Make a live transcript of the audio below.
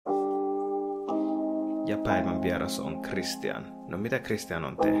ja päivän vieras on Christian. No mitä Christian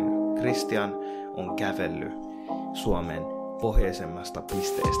on tehnyt? Christian on kävellyt Suomen pohjoisemmasta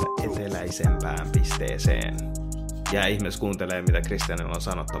pisteestä eteläisempään pisteeseen. Ja ihmeessä kuuntelee, mitä Christianilla on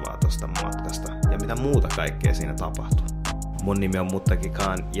sanottavaa tuosta matkasta ja mitä muuta kaikkea siinä tapahtuu. Mun nimi on Muttaki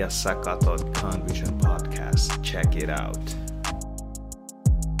Khan ja sä katot Khan Vision Podcast. Check it out.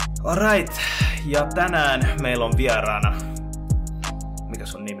 Alright, ja tänään meillä on vieraana, mikä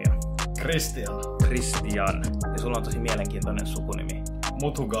sun nimi on? Christian. Ja sulla on tosi mielenkiintoinen sukunimi.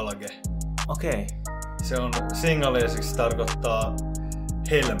 Muthugalage. Okei. Se on singaleesiksi tarkoittaa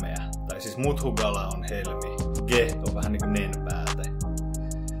helmeä. Tai siis Muthugala on helmi. Ge on vähän niinku nenpääte.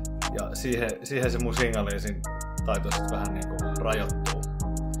 Ja siihen se mun singaleesin taito sit vähän niinku rajoittuu.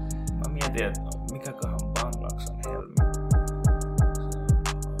 Mä mietin, että mikäköhän banglaks on helmi.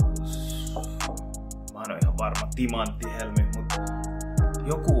 Mä en oo ihan varma. Timanttihelmi, mutta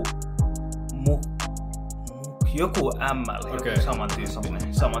joku ML, okay. Joku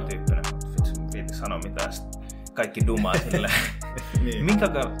samantyyppinen. Vitsi, viitin sanoa mitään, kaikki dumaa silleen. Niin.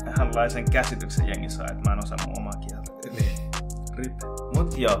 Minkälaisen käsityksen jengi saa, että mä en osaa mun omaa kieltä. Niin. Rip.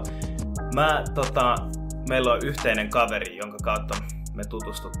 Mut joo, meillä on yhteinen kaveri, jonka kautta me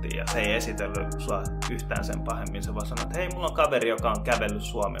tutustuttiin ja se ei esitellyt sua yhtään sen pahemmin. Se vaan sanoi, että hei, mulla on kaveri, joka on kävellyt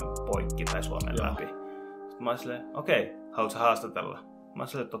Suomen poikki tai Suomen läpi. Sitten mä oon silleen, okei, haluatko haastatella? Mä oon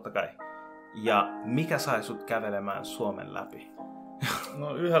silleen, totta kai. Ja mikä sai sut kävelemään Suomen läpi?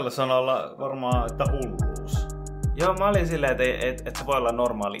 No yhdellä sanalla varmaan, että hulluus. Joo, mä olin silleen, että sä voi olla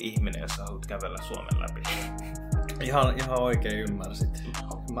normaali ihminen, jos sä haluat kävellä Suomen läpi. Ihan oikein ymmärsit.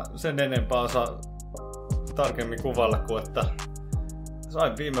 Mä sen enempää osaa tarkemmin kuvailla kuin, että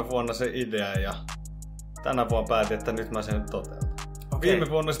sain viime vuonna se idea ja tänä vuonna päätin, että nyt mä sen toteutan. Okay. Viime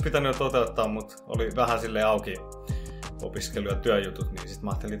vuonna olisi pitänyt jo toteuttaa, mutta oli vähän silleen auki opiskelu- ja työjutut, niin sit mä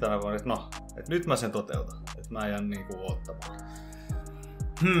ajattelin tänä vuonna, että nyt mä sen toteutan. Että mä jään niinku odottamaan.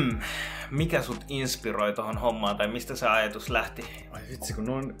 Mikä sut inspiroi tohon hommaan tai mistä se ajatus lähti? Ai vitsi,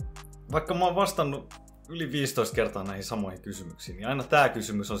 kun vaikka mä oon vastannut yli 15 kertaa näihin samoihin kysymyksiin, niin aina tää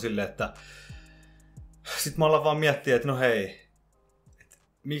kysymys on silleen, että sit mä alan vaan miettiä, että no hei, että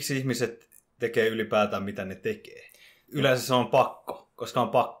miksi ihmiset tekee ylipäätään mitä ne tekee? Yleensä se on pakko, koska on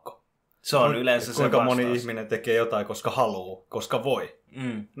pakko. Se on yleensä se kuinka vastaus. Moni ihminen tekee jotain, koska haluaa, koska voi.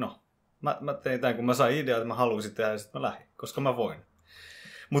 No, mä tein tämän, kun mä sain ideaa, että mä haluaisin tehdä ja sit mä lähdin, koska mä voin.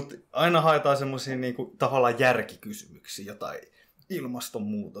 Mutta aina haetaan semmosia niinku tavallaan järkikysymyksiä, jotain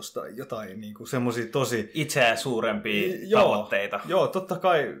ilmastonmuutosta, jotain niinku semmosia tosi itseään suurempia tavoitteita. Joo, totta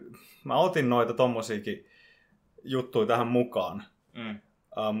kai mä otin noita tommosiakin juttuja tähän mukaan.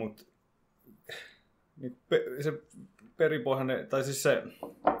 Mut se peripohjainen, tai siis se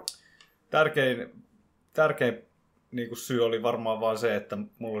tärkein niinku syy oli varmaan vaan se, että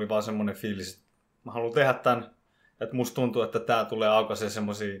mulla oli vaan semmonen fiilis, että mä haluan tehdä tän. Että musta tuntuu, että tää tulee aukaisee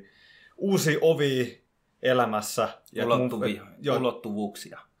semmosia uusia ovia elämässä.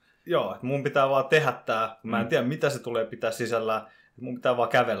 Ulottuvuuksia. Joo, että mun pitää vaan tehdä tää. Mä en tiedä, mitä se tulee pitää sisällään. Mun pitää vaan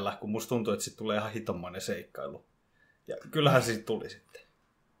kävellä, kun musta tuntuu, että sit tulee ihan hitommainen seikkailu. Ja kyllähän siitä tuli sitten.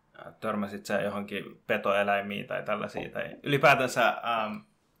 Törmäsit sä johonkin petoeläimiin tai tällaisia? Tai ylipäätänsä,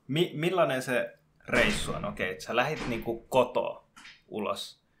 millainen se reissu on? Okei, että sä lähit niinku kotoa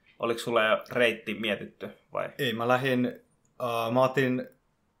ulos. Oliko sulla jo reitti mietitty vai? Ei, mä otin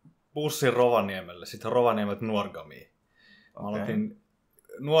bussin Rovaniemelle, sitten Rovaniemeltä Nuorgamiin. Mä aloitin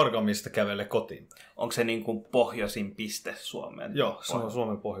Nuorgamista kävelle kotiin. Onko se niin kuin pohjoisin piste Suomeen? Joo, se on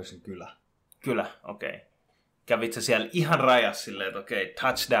Suomen pohjoisin kylä. Kyllä, okei. Kävit sä siellä ihan rajassa silleen, että okei,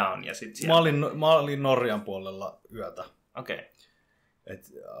 touchdown ja sit siellä? Mä olin Norjan puolella yötä. Okei.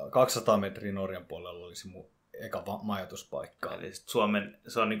 Et 200 metriä Norjan puolella oli se mun eka majoituspaikka. Eli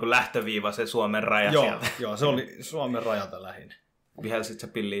se on niin kuin lähtöviiva se Suomen raja sieltä. Joo, se oli Suomen rajalta lähin. Vihelsit sä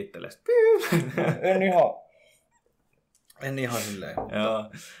pilli itsellesi? En ihan silleen.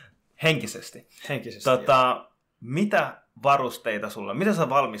 Joo. Henkisesti. Mitä varusteita sulla? Mitä sä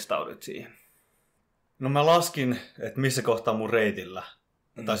valmistaudut siihen? No mä laskin, että missä kohtaa mun reitillä,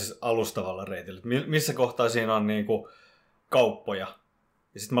 tai siis alustavalla reitillä, missä kohtaa siinä on niinku kauppoja.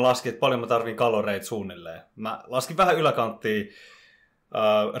 Ja sitten mä laskin, että paljon mä tarvin kaloreita suunnilleen. Mä laskin vähän yläkanttia.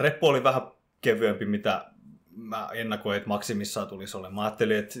 Reppu oli vähän kevyempi, mitä mä ennakoin, että maksimissaan tulisi olemaan. Mä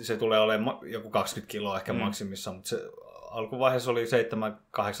ajattelin, että se tulee olemaan joku 20 kiloa ehkä maksimissaan, mutta se alkuvaiheessa oli 7-18.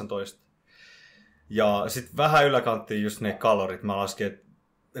 Ja sitten vähän yläkanttiin just ne kalorit. Mä laskin, että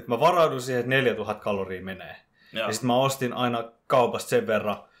mä varaudun siihen, että 4000 kaloria menee. Ja sitten mä ostin aina kaupasta sen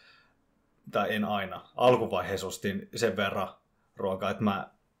verran, tai en aina, alkuvaiheessa ostin sen verran ruokaa, että mä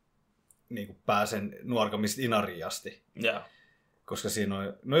niin pääsen Nuorgamista Inariin asti. Yeah. koska siinä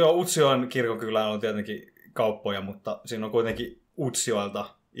on, no joo, Utsjoen kirkonkylällä on tietenkin kauppoja, mutta siinä on kuitenkin Utsjoelta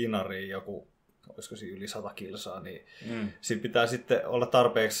Inariin joku, olisiko siinä yli 100 kilsaa, niin siinä pitää sitten olla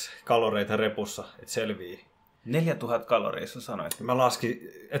tarpeeksi kaloreita repussa, että selvii. 4000 kaloria, sä sanoit. Mä laskin,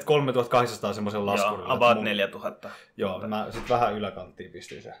 että 3800 semmoisen laskurilla. Joo, about 4000. Joo, mä sitten vähän yläkanttiin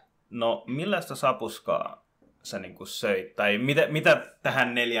pistin sen. No, millaista sapuskaa sä niinku söit? Tai mitä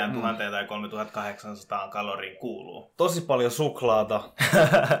tähän 4000 tai 3800 kaloriin kuuluu? Tosi paljon suklaata,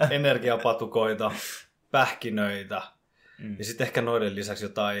 energiapatukoita, pähkinöitä. Ja sitten ehkä noiden lisäksi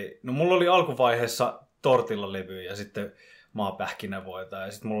jotain. No mulla oli alkuvaiheessa tortillalevyä ja sitten maapähkinävoita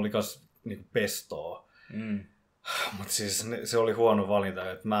ja sitten mulla oli myös niinku pestoa. Mutta siis se oli huono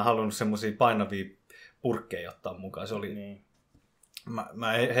valinta. Että mä en halunnut semmosia painavia purkkeja ottaa mukaan. Se oli... Niin.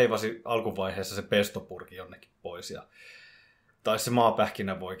 Mä heivasin alkuvaiheessa se pestopurki jonnekin pois. Tai se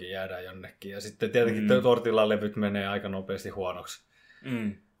maapähkinä voikin jäädä jonnekin. Ja sitten tietenkin tortillalevyt menee aika nopeasti huonoksi.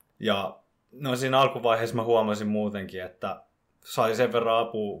 Ja no siinä alkuvaiheessa mä huomasin muutenkin, että sai sen verran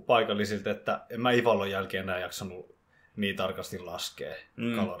apua paikallisilta, että en mä Ivalon jälkeen enää jaksanut niin tarkasti laskea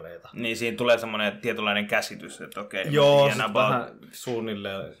kaloreita. Niin siinä tulee semmoinen tietynlainen käsitys, että okei. Joo, sitten vähän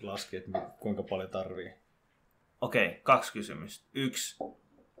suunnilleen laski, että kuinka paljon tarvii. Okei, 2 kysymystä. 1.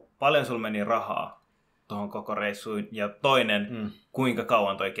 Paljon sulla meni rahaa tuohon koko reissuun? Ja toinen, kuinka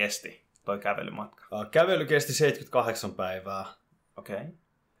kauan toi kesti, toi kävelymatka? Kävely kesti 78 päivää. Okei.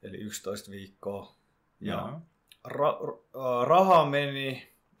 Eli 11 viikkoa. Ja rahaa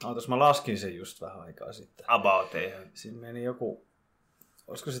meni, mä laskin sen just vähän aikaa sitten. About ei. Siinä meni joku,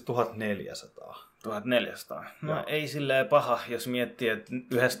 olisiko se 1400? 1400. No ei silleen paha, jos miettii, että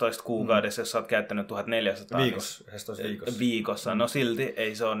 11 kuukaudessa, jos sä oot käyttänyt 1400. Viikossa, 11 viikossa. Viikossa. No silti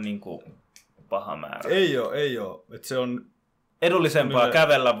ei se ole niinku paha määrä. Ei oo. Että se on... Edullisempaa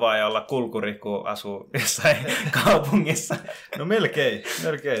kävellä vai olla kulkuri, kun asuu jossain kaupungissa? No melkein.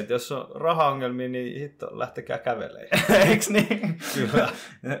 Että jos on rahaongelmia, niin hitto, lähtekää kävelemään. Eiks niin? Kyllä.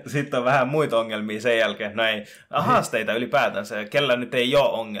 Sitten on vähän muita ongelmia sen jälkeen. No ei, haasteita ylipäätänsä. Kellä nyt ei ole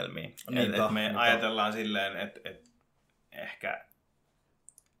ongelmia. Me ajatellaan silleen, että ehkä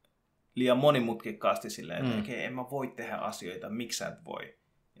liian monimutkikkaasti silleen, että en mä voi tehdä asioita, miksi sä et voi.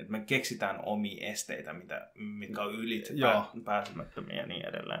 Että me keksitään omia esteitä, mitkä on pääsemättömiä ja niin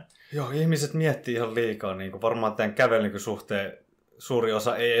edelleen. Joo, ihmiset miettii ihan liikaa. Niin kuin varmaan tämän kävelyn suhteen suuri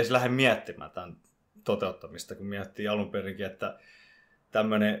osa ei edes lähde miettimään tämän toteuttamista, kun miettii alun perinkin, että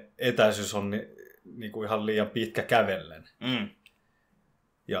tämmöinen etäisyys on niin kuin ihan liian pitkä kävellen.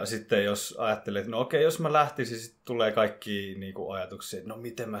 Ja sitten jos ajattelee, että no okei, jos mä lähtisin, sitten tulee kaikki niin kuin ajatuksia, että no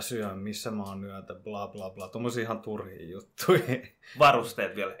miten mä syön, missä mä oon yötä, bla bla bla. Tuommoisia ihan turhia juttuja.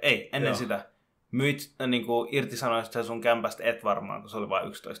 Varusteet vielä. Ei, ennen sitä. Niin kuin irtisanoisit sen sun kämpästä et varmaan, kun se oli vain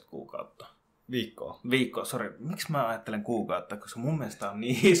 11 kuukautta. Viikkoa, sori. Miksi mä ajattelen kuukautta, koska mun mielestä on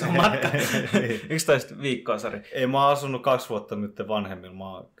niin iso matka. 11 viikkoa, sori. Ei, mä oon asunut 2 vuotta nyt vanhemmilla. Mä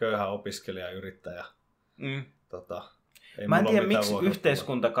oon köyhä opiskelija ja yrittäjä. Mä en tiedä, miksi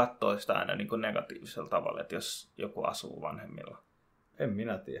yhteiskunta katsoo sitä aina niin kuin negatiivisella tavalla, että jos joku asuu vanhemmilla. En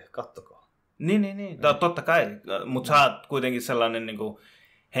minä tiedä, kattokaa. Niin. Totta kai, mutta sä oot kuitenkin sellainen niin kuin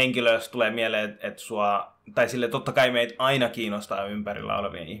henkilö, jos tulee mieleen, että sua, tai sille totta kai meitä aina kiinnostaa ympärillä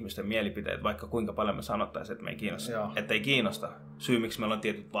olevien ihmisten mielipiteet, vaikka kuinka paljon me sanottaisiin, että me ei kiinnosta. Että ei kiinnosta. Syy, miksi meillä on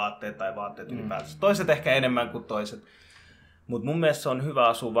tietyt vaatteet tai vaatteet ylipäätään. Toiset ehkä enemmän kuin toiset. Mutta mun mielestä se on hyvä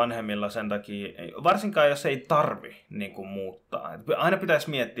asua vanhemmilla sen takia, varsinkaan jos ei tarvi niin kuin muuttaa. Et aina pitäisi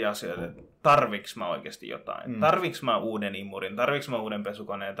miettiä asioita, että tarviks mä oikeasti jotain. Tarviks mä uuden imurin, tarviks mä uuden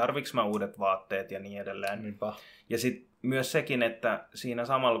pesukoneen, tarviks mä uudet vaatteet ja niin edelleen. Niinpä. Ja sitten myös sekin, että siinä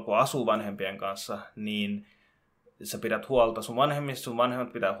samalla kun asuu vanhempien kanssa, niin sä pidät huolta sun vanhemmista, sun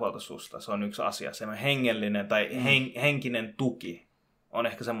vanhemmat pitää huolta susta. Se on yksi asia. Se hengellinen tai henkinen tuki on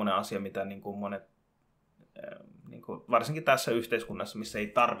ehkä semmoinen asia, mitä niin kuin monet niin kuin, varsinkin tässä yhteiskunnassa, missä ei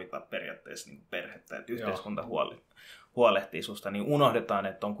tarvita periaatteessa niin kuin perhettä, että yhteiskunta huolehtii susta, niin unohdetaan,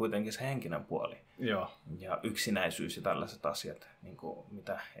 että on kuitenkin se henkinen puoli. Joo. Ja yksinäisyys ja tällaiset asiat, niin kuin,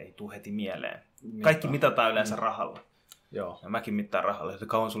 mitä ei tule heti mieleen. Kaikki mitataan yleensä rahalla. Joo. Ja mäkin mittaan rahalla, että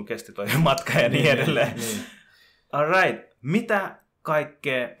kauan sulla kesti toi matka ja niin edelleen. Alright, mitä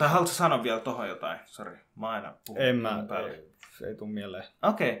kaikkea, tai haluatko sanoa vielä tohon jotain? Sori, mä aina puhun. Ei tule mieleen.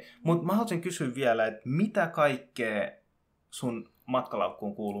 Okei, mutta mä haluaisin kysyä vielä, että mitä kaikkea sun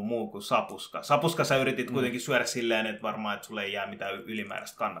matkalaukkuun kuuluu muu kuin sapuska? Sapuska sä yritit kuitenkin syödä silleen, että varmaan et sulle ei jää mitään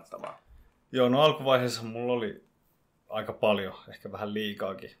ylimääräistä kannattavaa. Joo, no alkuvaiheessa mulla oli aika paljon, ehkä vähän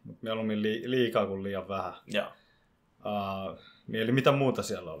liikaakin, mutta mieluummin liikaa kuin liian vähän. Joo. Eli mitä muuta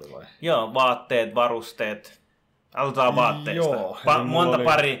siellä oli vai? Joo, vaatteet, varusteet. Aloitetaan vaatteista. Joo. Monta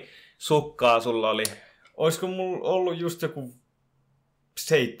pari sukkaa sulla oli? Olisiko mulla ollut just joku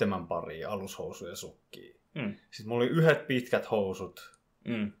 7 paria alushousuja sukkia. Sitten mulla oli yhdet pitkät housut,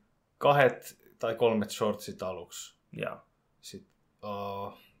 2 tai 3 shortsit aluksi. Ja. Sitten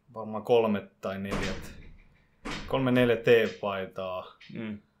varmaan 3 tai 4 T-paitaa.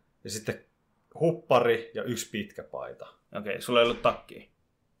 Ja sitten huppari ja 1 pitkä paita. Okei, sulla ei ollut takkia?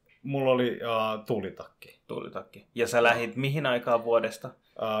 Mulla oli tuulitakki. Tuulitakki. Ja sä lähit mihin aikaan vuodesta?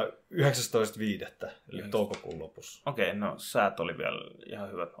 19.5. eli toukokuun lopussa. Okei, no säät oli vielä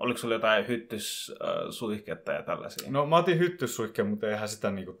ihan hyvät. Oliko sulla jotain hyttyssuihketta ja tällaisia? No mä otin hyttyssuihkeen, mutta eihän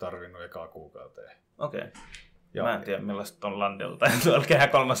sitä niinku tarvinnut ekaa kuukauteen. Okei. Mä en tiedä millaista on landilla tai tuolla Kehä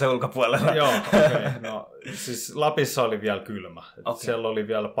kolmosen ulkopuolella. Joo, okei. No siis Lapissa oli vielä kylmä. Siellä oli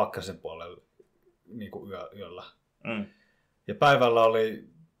vielä pakkasen puolella niinku yöllä. Ja päivällä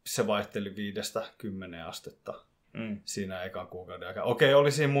se vaihteli 5-10 astetta siinä ekan kuukauden aikaa. Okei,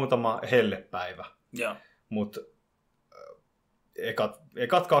 oli siinä muutama hellepäivä. Mutta ekat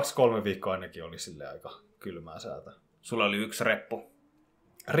 2-3 viikkoa ainakin oli sille aika kylmää säätä. Sulla oli 1 reppu.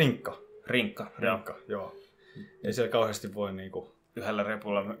 Rinkka, joo. Ei siellä kauheasti voi niinku... Yhdellä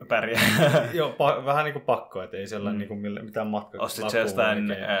repulla pärjää. Joo, vähän niinku pakko, et ei siellä niinku mitään matkaa. Ostit se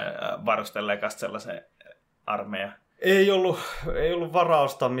jostain varustellekasta sellaisen armeijan? Ei ollut varaa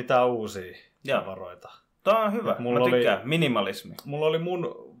ostaa mitään uusia tavaroita. Tämä on hyvä. Mä tykkään. Minimalismi. Mulla oli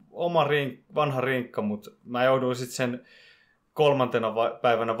mun oma vanha rinkka, mutta mä jouduin sitten sen 3.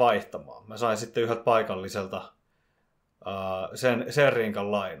 päivänä vaihtamaan. Mä sain sitten yhdeltä paikalliselta sen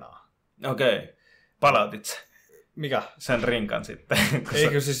rinkan lainaa. Okei. Palautit se? Mikä? Sen rinkan sitten.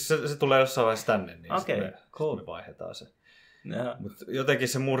 Eikö siis se tulee jossain vaiheessa tänne, niin cool. me vaihdetaan se. Mutta jotenkin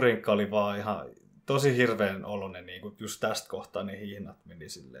se mun rinkka oli vaan ihan tosi hirveän oloinen, niin kuin just tästä kohtaa ne hihnat meni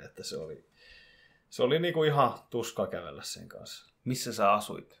silleen, että se oli niin kuin ihan tuskaa kävellä sen kanssa. Missä sä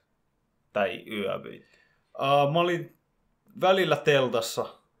asuit? Tai yövyit? Mä olin välillä teltassa.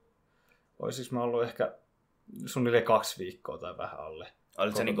 Olisiko mä ollut ehkä suunnilleen 2 viikkoa tai vähän alle.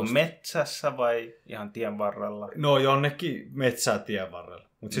 Olit se niinku metsässä vai ihan tien varrella? No jonnekin metsää tien varrella.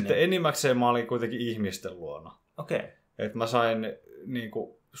 Mutta sitten enimmäkseen mä olin kuitenkin ihmisten luona. Okei. Et mä sain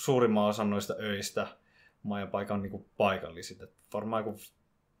niinku suurimman osan noista öistä majapaikan niinku paikallisit. Et varmaan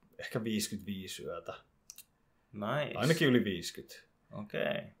ehkä 55 yötä. Nice. Ainakin yli 50.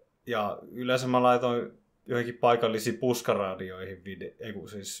 Okei. Ja yleensä mä laitoin johonkin paikallisiin puskaradioihin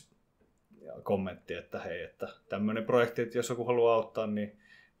kommentti, että hei, että tämmöinen projekti, että jos joku haluaa auttaa, niin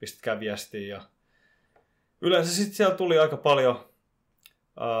pistäkää viestiä. Ja yleensä sitten siellä tuli aika paljon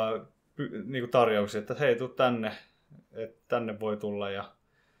niinku tarjouksia, että hei, tuu tänne, että tänne voi tulla. Ja,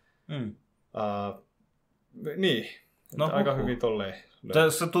 niin, no, aika hyvin tolleen.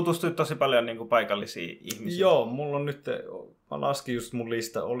 Sä tutustuit tosi paljon niin kuin paikallisiin ihmisiin. Joo, mulla on nyt, mä laskin just mun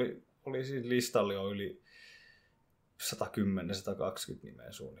lista, oli siinä listalla jo yli 110-120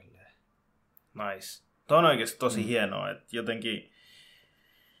 nimeä suunnilleen. Nice. Tuo on oikeasti tosi hienoa, että jotenkin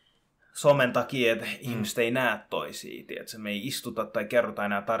somen takia, että ihmiset ei näe toisia. Tiedätkö? Me ei istuta tai kerrota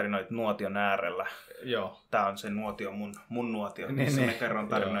enää tarinoita nuotion äärellä. Joo. Tää on se nuotio, mun nuotio, missä me kerron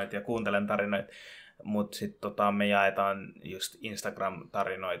tarinoita ja kuuntelen tarinoita. Mutta sitten me jaetaan just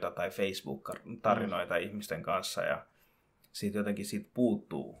Instagram-tarinoita tai Facebook-tarinoita ihmisten kanssa. Ja siitä jotenkin siitä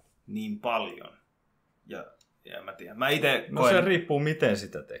puuttuu niin paljon. Ja mä tiedän. Mä ite koen... se riippuu miten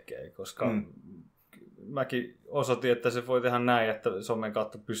sitä tekee, koska mäkin osoitin, että se voi tehdä näin, että somen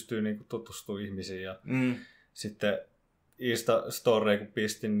kautta pystyy niinku tutustumaan ihmisiin. Ja sitten Insta-storeen kun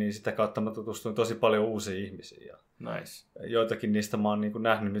pistin, niin sitä kautta mä tutustuin tosi paljon uusiin ihmisiin. Ja nice. Joitakin niistä mä oon niinku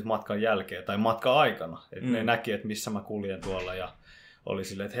nähnyt nyt matkan jälkeen tai matkan aikana. Että ne näki, että missä mä kuljen tuolla ja oli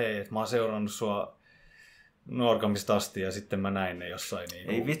silleen, että hei, että mä oon seurannut sua Nuorgamista asti ja sitten mä näin ne jossain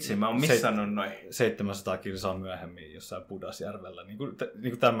ei vitsi, mä oon missannut noin 700 kilsaa myöhemmin jossain Pudasjärvellä. Niin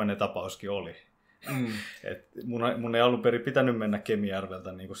kuin tämmöinen tapauskin oli. Et mun ei alun perin pitänyt mennä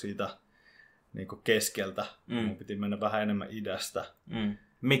Kemijärveltä niin kuin siitä niin kuin keskeltä. Mun piti mennä vähän enemmän idästä.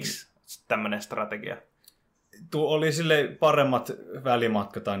 Miksi tämmöinen strategia? Oli silleen paremmat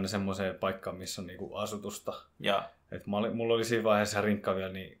välimatkat aina semmoiseen paikkaan, missä on niin kuin asutusta. Et mulla oli siinä vaiheessa rinkka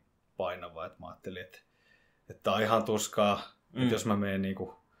vielä niin painava, että mä ajattelin, että tää on ihan tuskaa, että jos mä menen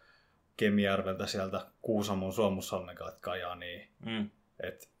niinku Kemijärveltä sieltä Kuusamon Suomussalmen katkajaa, niin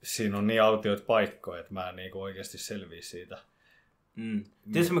että siinä on niin autioita paikkoja, että mä en niinku oikeasti selviä siitä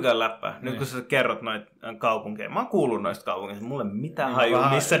Tiedätkö mikä on läppää? Nyt kun sä kerrot noita kaupunkeja. Mä oon kuullut noista kaupungeista. Mulla ei mitään hajua,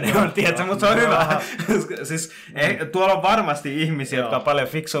 missä ne on. Tiedätkö, mutta se on hyvä. Siis, tuolla on varmasti ihmisiä, jotka on paljon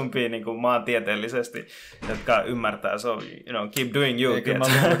fiksumpia niin kuin maantieteellisesti, jotka ymmärtää. So, keep doing you.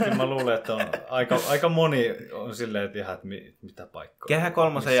 Mä luulen, että on aika moni on silleen, että ihan, että mitä paikkoja. Kehä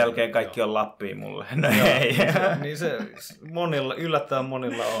 3 jälkeen kaikki on Lappia mulle. No ei. Niin se yllättävän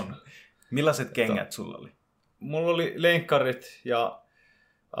monilla on. Millaiset kengät sulla oli? Mulla oli lenkkarit ja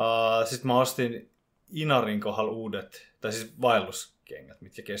sitten mä ostin Inarin kohdalla uudet, tai siis vaelluskengät,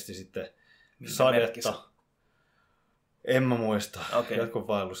 mitkä kesti sitten sadetta. En mä muista. Okay. Jotkut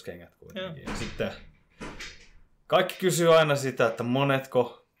vaelluskengät kuitenkin. Ja sitten kaikki kysyy aina sitä, että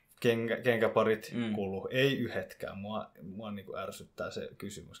monetko kenkäparit kuluu. Ei yhdetkään. Mua niin kuin ärsyttää se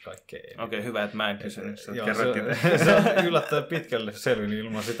kysymys kaikkein. Okei, hyvä, että mä en kysynyt. Se on yllättävän pitkälle selvinnyt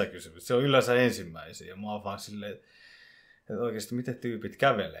ilman sitä kysymystä. Se on yleensä ensimmäisiä. Ja mä oon vaan silleen, että oikeasti miten tyypit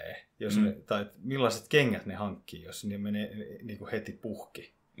kävelee, jos tai millaiset kengät ne hankkii, jos ne menee niin kuin heti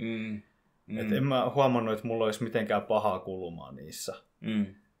puhki. Et en mä huomannut, että mulla olisi mitenkään pahaa kulumaa niissä.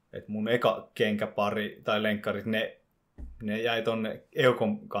 Et mun eka kenkäpari tai lenkkarit, ne jäi tonne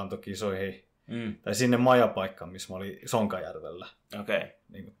Eukon kantokisoihin. Tai sinne majapaikkaan, missä mä olin Sonkajärvellä. Okei. Okay.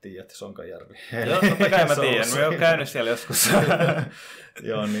 Niin kuin tiedätte, Sonkajärvi. Joo, totta kai mä tiedän. Mä oon käynyt siellä joskus.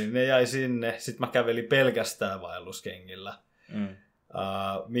 Joo, niin ne jäi sinne. Sitten mä kävelin pelkästään vaelluskengillä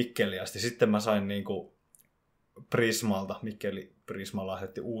Mikkeliin asti. Sitten mä sain niinku Prismalta, Mikkeli Prisma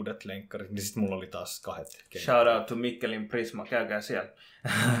lahjoitti uudet lenkkarit, niin sitten mulla oli taas 2 kengät. Shout out to Mikkelin Prisma, käykää siellä.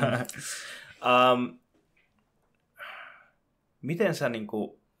 Miten sä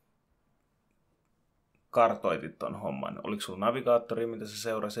niinku kartoitit ton homman? Oliko sulla navigaattori, mitä sä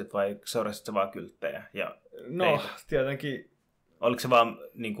seurasit, vai seurasit sä vaan kylttejä ja teitä? Tietenkin. Oliko se vaan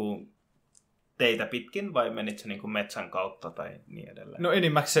niinku teitä pitkin, vai menit sä niinku metsän kautta tai niin edelleen? No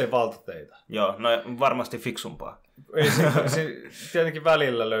enimmäkseen valtateitä. Joo, no varmasti fiksumpaa. Ei se tietenkin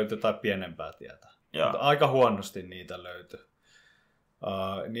välillä löytyi tai pienempää tietä. Mutta aika huonosti niitä löytyi.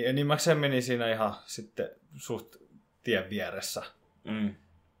 Niin enimmäkseen meni siinä ihan sitten suht tien vieressä.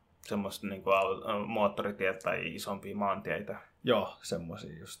 Semmoista niin kuin moottoritiet tai isompia maantieitä. Joo,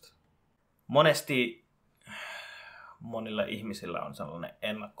 semmoisia just. Monesti monilla ihmisillä on sellainen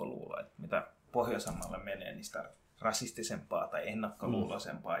ennakkoluulo, että mitä pohjoisemmalle menee, niin sitä rasistisempaa tai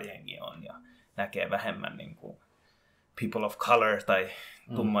ennakkoluuloisempaa jengi on ja näkee vähemmän niin kuin people of color tai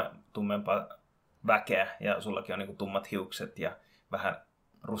tummempaa väkeä ja sullakin on niin kuin tummat hiukset ja vähän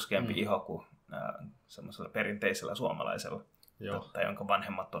ruskeampi iho kuin semmoisella perinteisellä suomalaisella. Tai jonka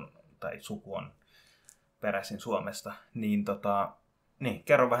vanhemmat on, tai suku on peräisin Suomesta, niin, niin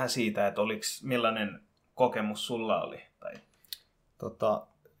kerro vähän siitä, että millainen kokemus sulla oli?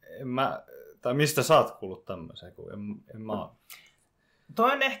 Tai mistä sä oot kuullut tämmöisen, kun en mä...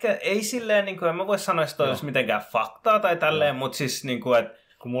 Toi on ehkä, ei silleen, niin kuin, en mä voi sanoa, että toi olisi mitenkään faktaa tai tälleen, mutta siis niin kuin, että...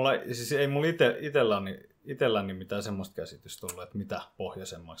 Kun ei mulla itselläni mitään semmoista käsitystä tullut, että mitä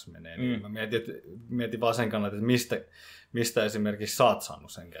pohjoisemmaksi menee. Niin mä mietin vaan sen kannalta, että mistä esimerkiksi sä oot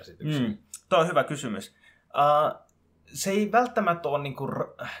saanut sen käsityksen. Tuo on hyvä kysymys. Se ei välttämättä ole, niin kuin,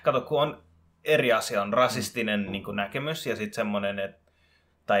 kato, kun on eri asia, on rasistinen niin kuin näkemys ja sitten semmoinen,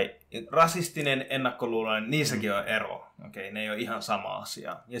 tai rasistinen ennakkoluuloinen, niissäkin on ero. Okei, ne ei ole ihan sama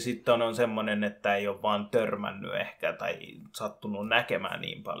asia. Ja sitten on semmoinen, että ei ole vaan törmännyt ehkä tai sattunut näkemään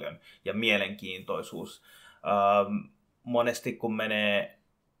niin paljon. Ja mielenkiintoisuus. Monesti kun menee,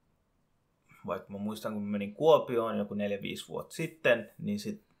 vaikka mä muistan kun menin Kuopioon joku 4-5 vuotta sitten, niin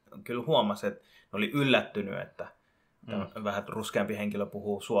sitten kyllä huomasin, että ne oli yllättynyt, että vähän ruskeampi henkilö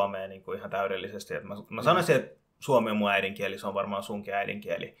puhuu suomea niin kuin ihan täydellisesti. Että mä sanoisin, että suomi on mun äidinkieli, se on varmaan sunkin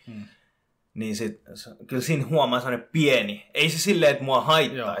äidinkieli. Niin kyllä siinä huomaa sellainen pieni. Ei se silleen, että mua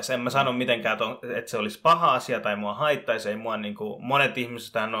haittaisi. En mä sano mitenkään, että se olisi paha asia tai mua haittaisi. Ei mua, niin kuin, monet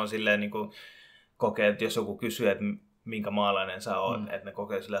ihmisethän on silleen, niin kuin, kokee, että jos joku kysyy, että minkä maalainen sä oot, että ne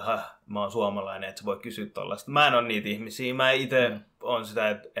kokee silleen, mä oon suomalainen, että sä voi kysyä tollaista. Mä en ole niitä ihmisiä. Mä itse on sitä,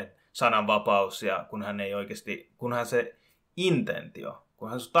 että sananvapaus ja kunhan se intentio,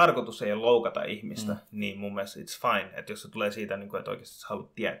 kunhan se tarkoitus ei ole loukata ihmistä, niin mun mielestä it's fine. Että jos se tulee siitä, että oikeasti sä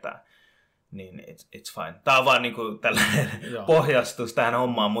haluat tietää, niin it's fine. Tää on vaan tällainen pohjastus tähän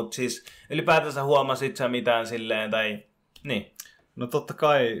hommaan, mutta siis ylipäätänsä huomasit sä mitään silleen, tai niin. No totta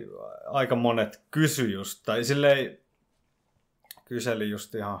kai aika monet kysyi just, tai silleen kyseli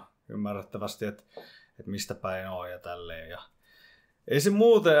just ihan ymmärrettävästi, että mistä päin on ja tälleen. Ja ei se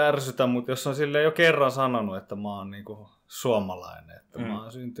muuten ärsytä, mutta jos on silleen jo kerran sanonut, että mä oon niinku suomalainen, että mä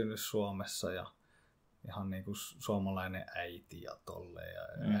oon syntynyt Suomessa ja ihan niin kuin suomalainen äiti ja tolleen,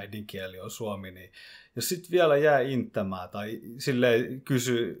 ja äidinkieli on suomi, niin jos sit vielä jää inttämään tai silleen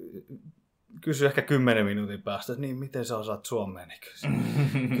kysy ehkä 10 minuutin päästä, että niin, miten sä osaat suomea, niin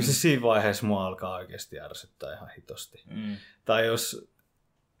kyllä se siinä vaiheessa mua alkaa oikeasti ärsyttää ihan hitosti. Tai jos,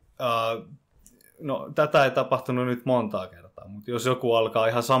 no tätä ei tapahtunut nyt montaa kertaa, mutta jos joku alkaa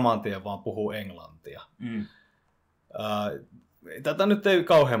ihan saman tien vaan puhua englantia. Tätä nyt ei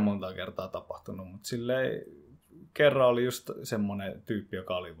kauhean monta kertaa tapahtunut, mutta silleen kerran oli just semmoinen tyyppi,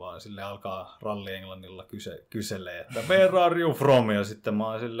 joka oli vaan silleen alkaa ralli-englannilla kyselee, että where are you from? Ja sitten mä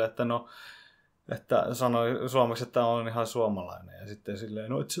oon silleen, että no, että sanoi suomeksi, että on ihan suomalainen. Ja sitten silleen,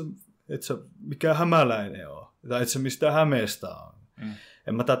 no et sä mikä hämäläinen on. Tai et sä mistä Hämeestä on.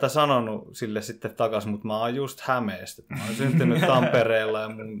 En mä tätä sanonut sille sitten takas, mutta mä oon just Hämeestä. Mä oon syntynyt Tampereella ja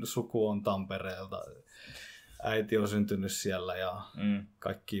mun suku on Tampereelta. Äiti on syntynyt siellä ja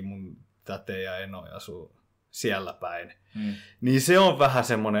kaikki mun täte ja eno asuu siellä päin. Niin se on vähän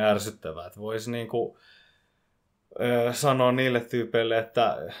semmoinen ärsyttävää, että voisi niinku sanoa niille tyypeille,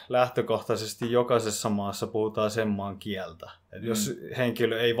 että lähtökohtaisesti jokaisessa maassa puhutaan sen maan kieltä. Et jos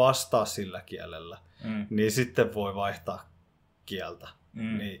henkilö ei vastaa sillä kielellä, niin sitten voi vaihtaa kieltä.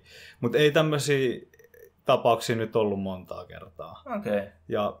 Niin. Mutta ei tämmöisiä tapauksia nyt ollut montaa kertaa. Okay.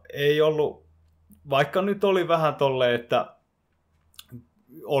 Ja ei ollut, vaikka nyt oli vähän tolleen, että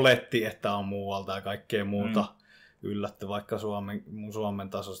oletti, että on muualta ja kaikkea muuta yllätty, vaikka Suomen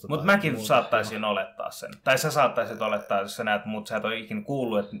tasosta. Mutta mäkin saattaisin olettaa sen. Tai sä saattaisit olettaa, jos sä näet mut, sä et ole ikinä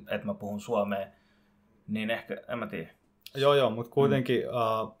kuullut, että mä puhun suomea. Niin ehkä, en mä tiedä. Joo, mutta kuitenkin,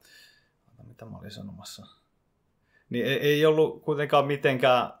 mitä mä olin sanomassa? Niin ei ollut kuitenkaan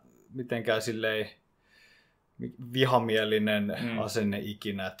mitenkään silleen vihamielinen asenne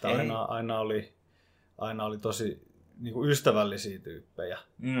ikinä, että aina oli tosi niin kuin ystävällisiä tyyppejä.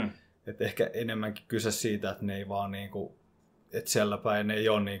 Et ehkä enemmänkin kyse siitä, että ne ei vaan niinku, että siellä päin ei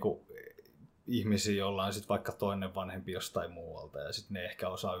ole niinku ihmisiä, joilla on sit vaikka toinen vanhempi jostain muualta ja sitten ne ehkä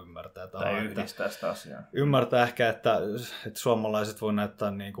osaa ymmärtää. Tai yhdistää sitä asiaa. Ymmärtää ehkä, että suomalaiset voi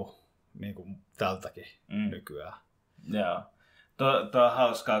näyttää niinku tältäkin nykyään. Joo. Tuo on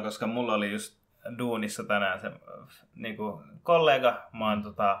hauskaa, koska mulla oli just duunissa tänään se niinku kollega. Mä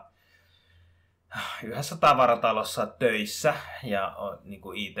oon yhdessä tavaratalossa töissä ja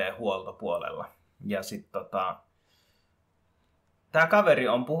niinku IT-huoltopuolella. Ja sitten tää kaveri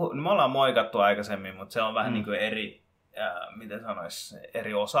on me ollaan moikattu aikaisemmin, mutta se on vähän niinku miten sanois,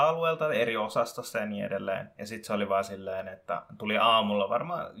 eri osa-alueelta, eri osastosta ja niin edelleen. Ja sitten se oli vaan silleen, että tuli aamulla,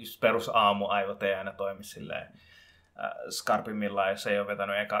 varmaan just perus aivot ei aina toimi silleen skarpimmillaan, jos ei ole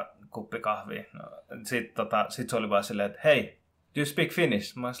vetänyt eka kuppi kahvia. No, sit se oli vaan silleen, että hei, do you speak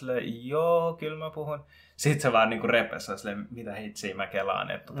Finnish? Mä oon silleen, joo, kyllä mä puhun. Sitten se vaan niinku repessä silleen, mitä hitsiä mä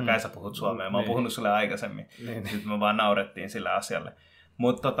kelaan, että totta kai sä puhut suomea. Mä oon puhunut sulle aikaisemmin. Sitten me vaan naurettiin sille asialle.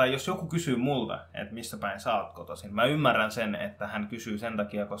 Mutta jos joku kysyy multa, että mistä päin sä oot kotoisin, mä ymmärrän sen, että hän kysyy sen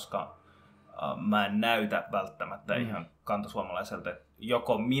takia, koska mä en näytä välttämättä ihan kantasuomalaiselta.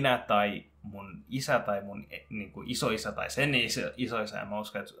 Joko minä tai mun isä tai mun niinku isoisä tai sen isoisä, ja mä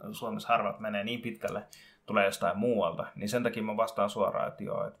uskon, että Suomessa harvat menee niin pitkälle, tulee jostain muualta, niin sen takia mä vastaan suoraan, että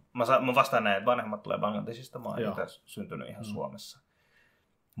joo. Että mä vastaan näin, että vanhemmat tulee Bangladesista, mä oon itse syntynyt ihan Suomessa.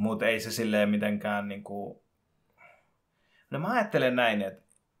 Mutta ei se silleen mitenkään niinku... No mä ajattelen näin, että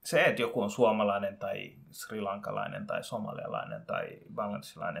se, että joku on suomalainen tai srilankalainen tai somalialainen tai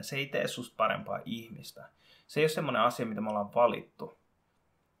bangladesilainen, se ei tee susta parempaa ihmistä. Se ei ole semmoinen asia, mitä me ollaan valittu.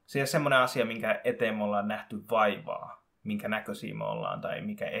 Se ei ole semmoinen asia, minkä eteen me ollaan nähty vaivaa, minkä näköisiä me ollaan tai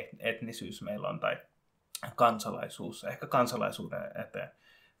mikä etnisyys meillä on tai kansalaisuus. Ehkä kansalaisuuden eteen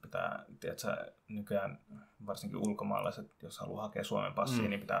pitää, tiedätkö, nykyään varsinkin ulkomaalaiset, jos haluaa hakea Suomen passia,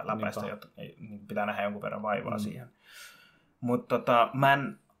 niin pitää läpäistä, niin pitää nähdä jonkun verran vaivaa siihen. Mutta mä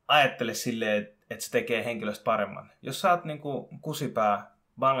en ajattele silleen, että se tekee henkilöstä paremman. Jos sä oot niinku kusipää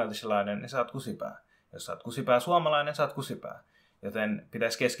bangladesilainen, niin sä oot kusipää. Jos sä oot kusipää suomalainen, sä oot kusipää. Joten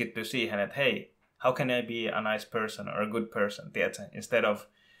pitäisi keskittyä siihen, että hei, how can I be a nice person or a good person, tiedätkö? Instead of,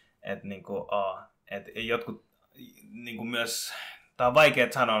 että niinku, että jotkut niinku myös, tää on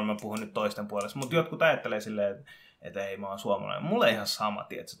vaikea sanoa, mä puhun nyt toisten puolesta, mutta jotkut ajattelee silleen, että ei, mä oon suomalainen. Mulle ihan sama,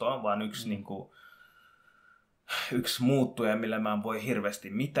 tiedätkö? Toi on vaan yksi niinku, yksi muuttuja, millä mä en voi hirveästi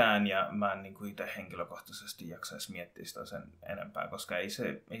mitään, ja mä en niin itse henkilökohtaisesti jaksaisi miettiä sitä sen enempää, koska ei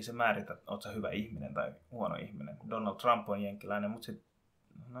se määritä, oot sä hyvä ihminen tai huono ihminen. Donald Trump on jenkkiläinen, mutta sitten,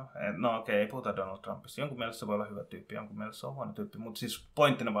 no okei, ei puhuta Donald Trumpista. Jonkun mielestä se voi olla hyvä tyyppi, jonkun mielestä se on huono tyyppi, mutta siis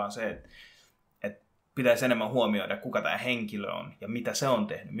pointtina vaan se, että pitäisi enemmän huomioida, kuka tämä henkilö on, ja mitä se on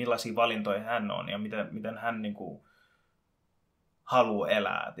tehnyt, millaisia valintoja hän on, ja miten hän niin kuin haluaa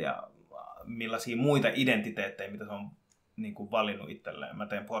elää, ja millaisia muita identiteettejä, mitä se on niin kuin valinnut itselleen. Mä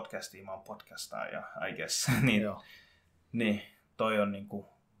teen podcastia, mä oon podcastaa ja I guess. niin, toi on niin kuin,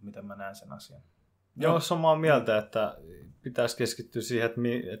 miten mä näen sen asian. Joo, samaa mieltä, että pitäisi keskittyä siihen,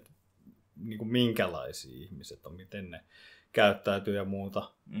 että niin kuin minkälaisia ihmiset on, miten ne käyttäytyy ja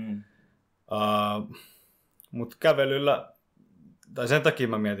muuta. Mutta kävelyllä, tai sen takia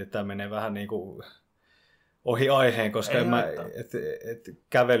mä mietin, että tämä menee vähän niin kuin ohi aiheen, koska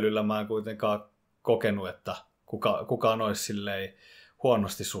kävelyllä mä en kuitenkaan kokenut, että kukaan olisi silleen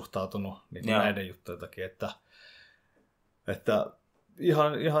huonosti suhtautunut näiden juttujen takia, että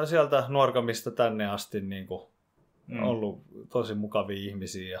ihan sieltä Nuorgamista tänne asti niin kuin ollut tosi mukavia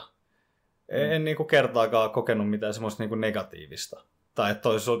ihmisiä ja en niin kuin kertaakaan kokenut mitään semmoista niin kuin negatiivista. Tai että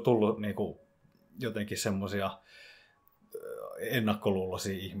olisi tullut niin kuin jotenkin semmoisia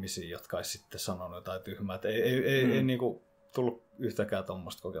ennakkoluuloisia ihmisiä, jotka olisi sitten sanonut jotain tyhmää. Ei niin kuin tullut yhtäkään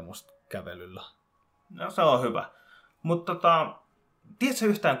tuommoista kokemusta kävelyllä. No se on hyvä. Mutta tiedätkö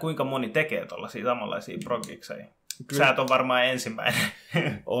yhtään kuinka moni tekee tuollaisia samanlaisia progikseja? Sä et ole varmaan ensimmäinen.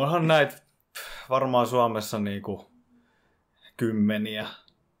 Onhan näitä varmaan Suomessa niinku kymmeniä.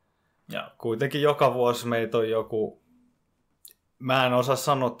 Ja. Kuitenkin joka vuosi meitä on joku, mä en osaa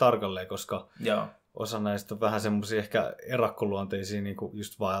sanoa tarkalleen, koska osa näistä on vähän semmoisia ehkä erakkoluonteisia niinku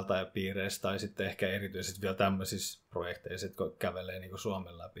just vaeltajapiireissä tai sitten ehkä erityisesti vielä tämmöisissä projekteissa, jotka kävelee niinku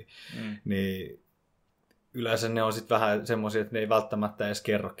Suomen läpi. Niin yleensä ne on sitten vähän semmoisia, että ne ei välttämättä edes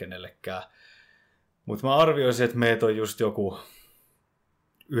kerro kenellekään. Mutta mä arvioisin, että meitä on just joku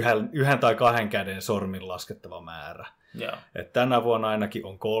yhden tai kahden käden sormin laskettava määrä. Et tänä vuonna ainakin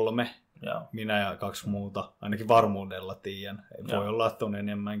on 3. Minä ja 2 muuta. Ainakin varmuudella tiedän. Voi olla, että on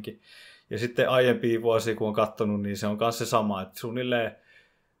enemmänkin. Ja sitten aiempia vuosia, kun on katsonut, niin se on myös se sama. Että suunnilleen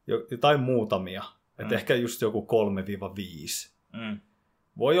jotain muutamia. Että ehkä just joku 3-5.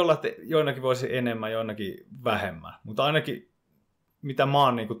 Voi olla, että joinakin voisi enemmän, joinakin vähemmän. Mutta ainakin mitä mä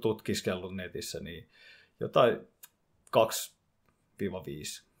oon niinku tutkiskellut netissä, niin jotain 2-5,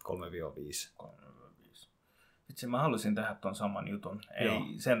 3-5. Itse mä haluaisin tehdä ton saman jutun. Ei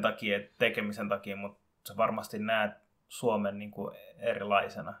sen takia, tekemisen takia, mutta sä varmasti näet Suomen niinku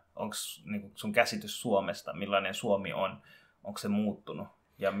erilaisena. Onko niinku sun käsitys Suomesta, millainen Suomi on? Onko se muuttunut?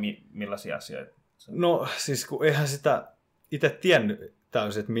 Ja millaisia asioita? No siis kun eihän sitä itse tiennyt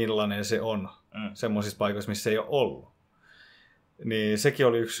täysin, että millainen se on semmoisissa paikoissa, missä ei ole ollut. Niin sekin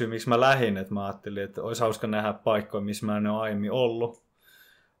oli yksi syy, miksi mä lähdin, että mä ajattelin, että olisi hauska nähdä paikkoja, missä mä en ole aiemmin ollut.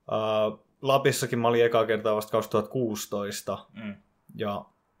 Lapissakin mä olin ekaa kertaa vasta 2016, ja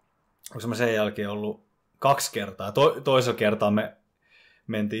koska mä sen jälkeen ollut 2 kertaa. Toisella kertaa me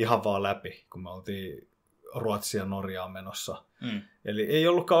mentiin ihan vaan läpi, kun me oltiin Ruotsia ja Norjaan menossa. Eli ei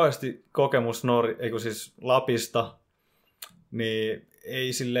ollut kauheasti kokemus Lapista, niin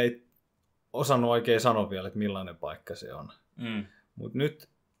ei silleen osannut oikein sanoa vielä, että millainen paikka se on. Mutta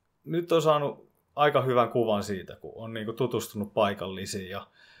nyt on saanut aika hyvän kuvan siitä, kun on niinku tutustunut paikallisiin ja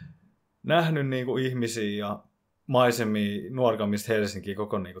nähnyt niinku ihmisiä ja maisemia Nuorgamista Helsinkiin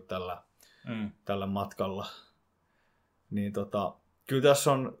koko niinku tällä matkalla. Niin kyllä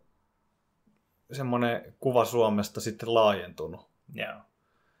tässä on semmoinen kuva Suomesta sitten laajentunut.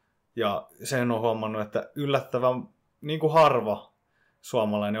 Ja sen on huomannut, että yllättävän niinku harva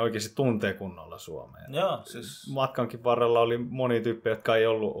suomalainen oikeasti tuntee kunnolla Suomea. Siis Matkankin varrella oli moni tyyppi, jotka ei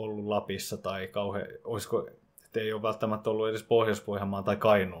ollut Lapissa tai että ei ole välttämättä ollut edes Pohjois-Pohjanmaan tai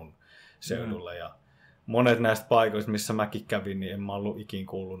Kainuun seudulla. Ja monet näistä paikoista, missä mäkin kävin, niin en mä ollut ikin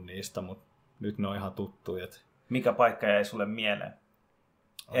kuullut niistä, mutta nyt ne on ihan tuttuja. Mikä paikka jäi sulle mieleen?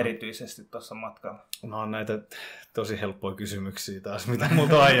 Erityisesti tuossa matkalla. No on näitä tosi helppoja kysymyksiä taas, mitä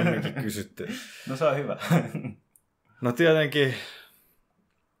multa on aiemminkin kysytty. No se on hyvä. No tietenkin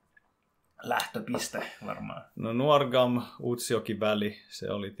lähtöpiste varmaan. No Nuorgam, Utsjoki väli,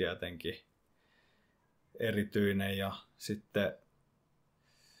 se oli tietenkin erityinen ja sitten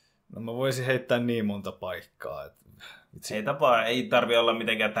no mä voisin heittää niin monta paikkaa. Ei tarvi olla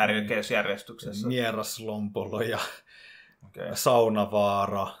mitenkään tärkeysjärjestyksessä. Mieraslompolo ja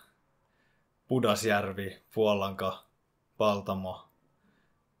Saunavaara, Pudasjärvi, Puolanka, Paltamo.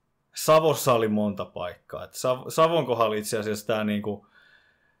 Savossa oli monta paikkaa. Savon kohdalla itse asiassa tämä niinku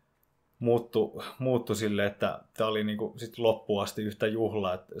muuttui silleen, että tämä oli niinku sit loppuun asti yhtä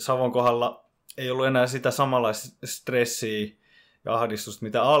juhlaa. Et Savon kohdalla ei ollut enää sitä samanlaista stressiä ja ahdistusta,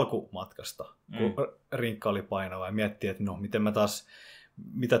 mitä alkumatkasta, kun rinkka oli painava ja miettii, että no,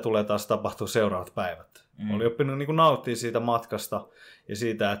 mitä tulee taas tapahtua seuraavat päivät. Oli oppinut niinku nauttia siitä matkasta ja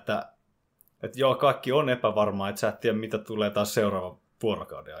siitä, että joo, kaikki on epävarmaa, että sä et tiedä, mitä tulee taas seuraavan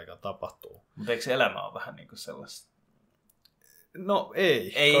vuorokauden aikana tapahtuu. Mutta eikö elämä ole vähän niin kuin sellaista? No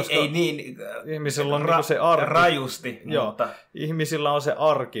ei. Ei niin ihmisillä on niinku se arki. Rajusti, Joo, mutta ihmisillä on se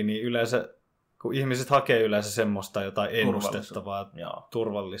arki, niin yleensä, kun ihmiset hakee yleensä semmoista jotain ennustettavaa,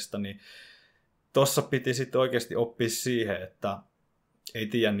 turvallista, niin tossa piti sitten oikeasti oppia siihen, että ei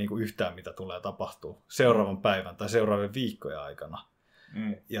tiedä niinku yhtään, mitä tulee tapahtuu seuraavan päivän tai seuraavien viikkojen aikana.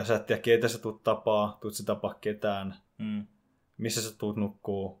 Ja sä et tiedä, keitä sä tuut tapaa, tuut sä tapaa ketään, missä sä tuut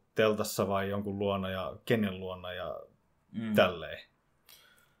nukkuu, teltassa vai jonkun luona ja kenen luona ja tälleen.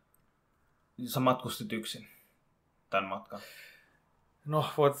 Sä matkustit yksin tämän matkan. No,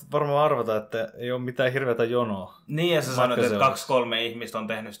 voit varmaan arvata, että ei ole mitään hirveätä jonoa. Niin, ja sä sanoit, että 2-3 ihmistä on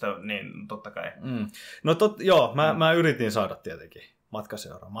tehnyt sitä, niin totta kai. No joo, mä yritin saada tietenkin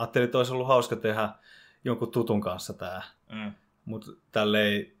matkaseuraa. Mä ajattelin, että olisi ollut hauska tehdä jonkun tutun kanssa tää. Mutta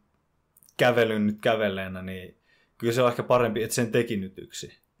tälleen kävelyn nyt kävelleenä, niin kyllä se on ehkä parempi, että sen teki nyt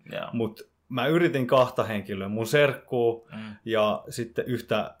yksi. Mutta mä yritin 2 henkilöä, mun serkkuu ja sitten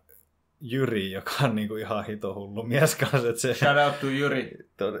yhtä Jyri, joka on niinku ihan hitohullu mies kanssa. Shout out to Jyri.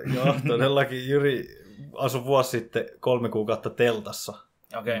 Joo, todellakin. Jyri asui vuosi sitten 3 kuukautta teltassa.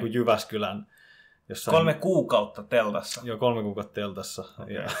 Okay. Niin Jyväskylän. Jossain... 3 kuukautta teltassa? Joo, 3 kuukautta teltassa.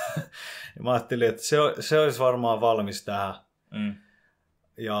 Okay. Ja mä ajattelin, että se olisi varmaan valmis tähän.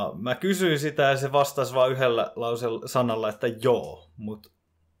 Ja mä kysyin sitä ja se vastasi vaan yhdellä sanalla, että joo. Mutta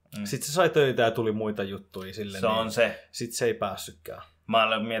sitten se sai töitä ja tuli muita juttuja sille. Se on se. Sitten se ei päässytkään. Mä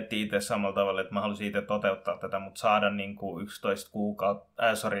olen miettinyt itse samalla tavalla, että mä haluaisin itse toteuttaa tätä, mutta saada niin kuin 11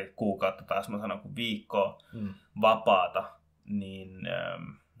 kuukautta taas mä sanon kuin viikkoa vapaata, niin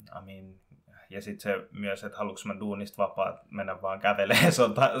ja sitten se myös, että haluanko mä duunista vapaat mennä vaan kävelemään, se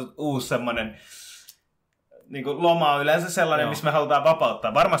on uusi semmoinen niin kuin loma on yleensä sellainen, missä me halutaan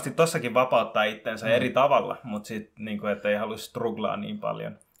vapauttaa. Varmasti tossakin vapauttaa itsensä eri tavalla, mutta sitten niin että ei halua struglaa niin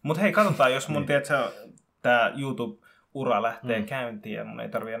paljon. Mutta hei, katsotaan, jos mun tämä YouTube-ura lähtee käyntiin ja mun ei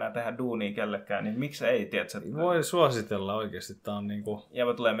tarvitse enää tehdä duunia kellekään, niin miksi ei, tiedätkö? Voi suositella oikeasti. Tää on niinku...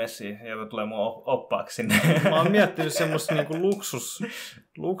 Jävä tulee messiin, jävä tulee mun oppaaksi sinne. Mä oon miettinyt semmoista niinku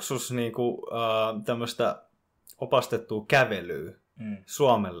luksus niinku, tämmöistä opastettua kävelyä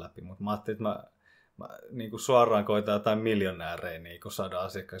Suomen läpi, mutta mä ajattelin, että mä niin kuin suoraan koitaan jotain miljonäärejä niin kun saada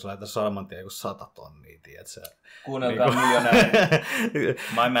asiakkaiksi, laita saman tien kuin 100 tonnia, tiedätkö? Kuunnelkaa niin miljonäärejä.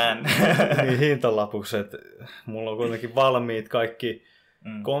 My man. Niin hintalapuksi, että mulla on kuitenkin valmiit kaikki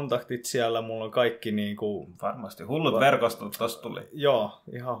kontaktit siellä, mulla on kaikki niin kuin... Varmasti, hullut verkostot tossa tuli. Joo,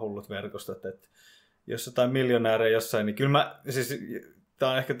 ihan hullut verkostot, että jos jotain miljonäärejä jossain, niin kyllä mä, siis tää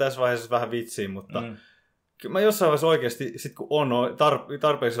on ehkä tässä vaiheessa vähän vitsiä, mutta... Kyllä mä jossain vaiheessa oikeasti, sit kun on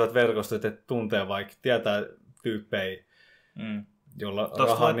tarpeeksi hyvät verkostot, että tuntee vaikka, tietää tyyppejä, jolla tuosta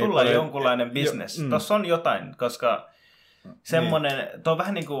rahaa... voi tulla jonkunlainen business. Tuossa on jotain, koska semmoinen, tuo on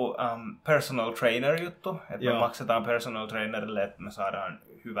vähän niin kuin personal trainer juttu, että me maksetaan personal trainerille, että me saadaan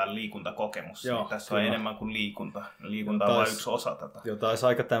hyvä liikuntakokemus. Joo, tässä on enemmän kuin liikunta. Liikunta on vain yksi osa tätä. Jota olisi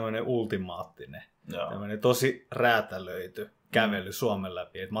aika tämmöinen ultimaattinen, tämmöinen tosi räätälöity kävely Suomen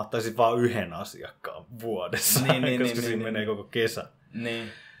läpi, että mä ottaisin vaan 1 asiakkaan vuodessa, koska siinä menee koko kesä. Niin.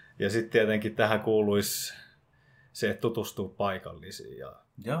 Ja sitten tietenkin tähän kuuluisi se, että tutustuu paikallisiin ja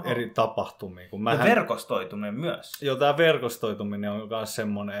eri tapahtumiin. Ja verkostoituminen myös. Joo, tämä verkostoituminen on myös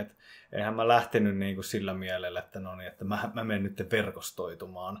semmoinen, että eihän mä lähtenyt niin kuin sillä mielellä, että no niin, että mä menen nyt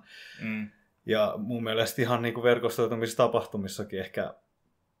verkostoitumaan. Ja mun mielestä ihan niin kuin verkostoitumistapahtumissakin ehkä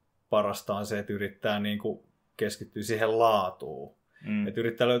parasta on se, että yrittää niin kuin keskittyy siihen laatuun. Että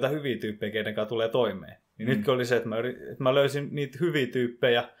yrittää löytää hyviä tyyppejä, keiden kanssa tulee toimeen. Niin nytkin oli se, että mä löysin niitä hyviä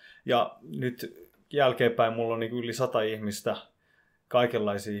tyyppejä, ja nyt jälkeenpäin mulla on niin yli 100 ihmistä,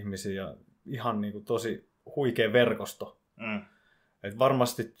 kaikenlaisia ihmisiä, ja ihan niin kuin tosi huikea verkosto. Et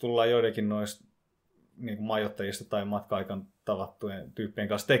varmasti tullaan joidenkin noista niin kuin majoittajista tai matka-aikan tavattujen tyyppien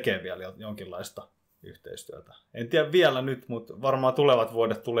kanssa tekee vielä jonkinlaista yhteistyötä. En tiedä vielä nyt, mutta varmaan tulevat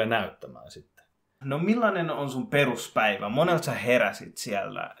vuodet tulee näyttämään sitten. No millainen on sun peruspäivä? Monelta sä heräsit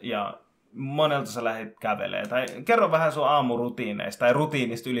siellä ja monelta sä lähdit kävelemään? Tai kerro vähän sun aamurutiineista tai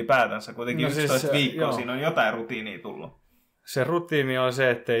rutiinista ylipäätänsä. Kuitenkin 11 viikkoa siinä on jotain rutiinia tullut. Se rutiini on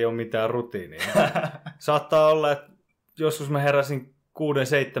se, että ei ole mitään rutiinia. Saattaa olla, että joskus mä heräsin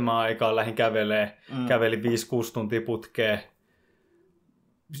 6-7 aikaa, lähdin kävelemään. Kävelin 5-6 tuntia putkeen.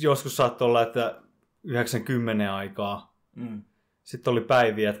 Joskus saattoi olla, että 9-10 aikaa. Sitten oli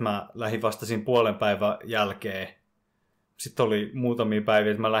päiviä, että mä lähdin vasta siinä puolen päivän jälkeen. Sitten oli muutamia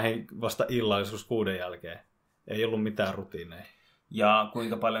päiviä, että mä lähdin vasta illalla joskus 6 jälkeen. Ei ollut mitään rutiineja. Ja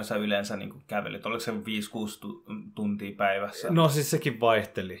kuinka paljon sä yleensä niin kävelit? Oliko se 5-6 tuntia päivässä? No siis sekin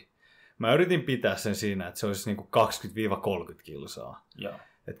vaihteli. Mä yritin pitää sen siinä, että se olisi niin 20-30 kilsaa. Joo.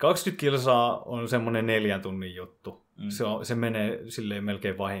 Et 20 kilsaa on semmoinen 4 tunnin juttu. Se menee silleen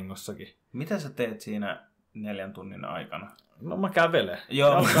melkein vahingossakin. Mitä sä teet siinä 4 tunnin aikana? No mä kävelen.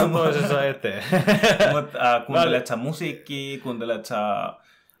 Joo. Jalkaan toisensa eteen. Mutta kuuntelet sä musiikkia, kuuntelet sä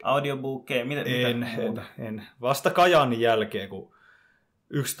audiobookeja? En. Vasta Kajaanin jälkeen, kun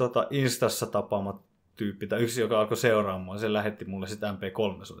yksi Instassa tapaama tyyppi, tai yksi, joka alkoi seuraamaan, se lähetti mulle sitten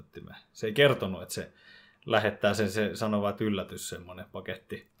MP3-soittimeen. Se ei kertonut, että se lähettää sen, se sanoi vaan, että yllätys semmoinen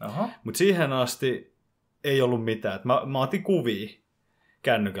paketti. Mutta siihen asti ei ollut mitään. Mä otin kuvia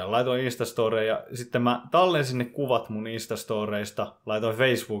kännykällä, laitoin Instastoreja ja sitten mä tallensin ne kuvat mun Instastoreista, laitoin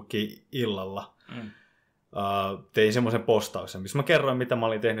Facebookiin illalla. Tein semmoisen postauksen, missä mä kerroin, mitä mä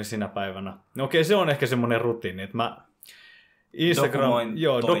olin tehnyt sinä päivänä. No okei, se on ehkä semmoinen rutiini, että mä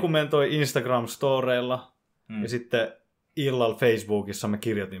dokumentoin Instagram-storeilla ja sitten illalla Facebookissa mä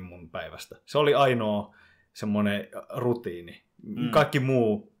kirjoitin mun päivästä. Se oli ainoa semmoinen rutiini. Kaikki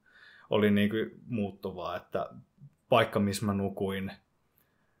muu oli niinku muuttuvaa, että paikka, missä mä nukuin,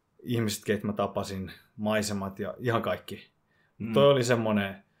 ihmiset, keitä mä tapasin, maisemat ja ihan kaikki. Toi oli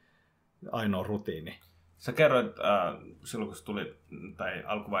semmoinen ainoa rutiini. Sä kerroit silloin, kun tuli, tai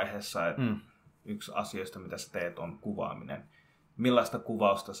alkuvaiheessa, että yksi asioista, mitä sä teet, on kuvaaminen. Millaista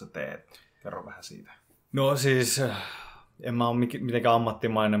kuvausta sä teet? Kerro vähän siitä. No siis, en mä ole mitenkään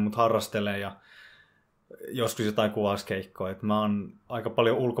ammattimainen, mutta harrastelen ja joskus jotain kuvauskeikkoa. Et mä oon aika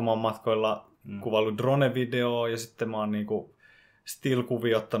paljon ulkomaan matkoilla kuvaillut drone-videoa ja sitten mä oon niinku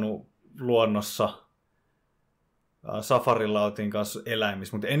still-kuviottanut luonnossa. Safarilla otin kanssa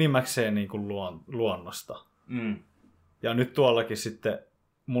eläimissä, mutta enimmäkseen niin kuin luonnosta. Ja nyt tuollakin sitten,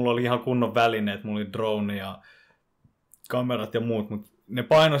 mulla oli ihan kunnon välineet, mulla oli drone ja kamerat ja muut, mutta ne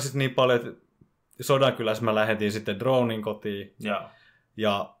painoi sitten niin paljon, että Sodankylässä mä lähetin sitten dronin kotiin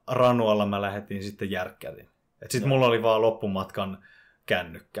ja Ranualla mä lähetin sitten järkkärin. Sitten mulla oli vaan loppumatkan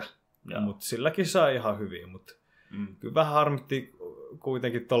kännykkä, mutta silläkin sai ihan hyvin, mutta kyllä vähän harmitti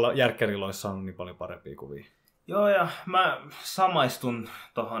kuitenkin tuolla järkkärillä olisi saanut niin paljon parempia kuvia. Joo, ja mä samaistun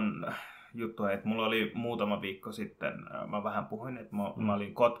tohon juttuun, että mulla oli muutama viikko sitten, mä vähän puhuin, että mä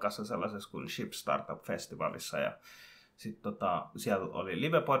olin Kotkassa sellaisessa kuin Ship Startup Festivalissa, ja sitten siellä oli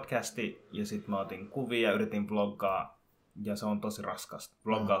live-podcasti, ja sitten mä otin kuvia ja yritin vloggaa, ja se on tosi raskasta.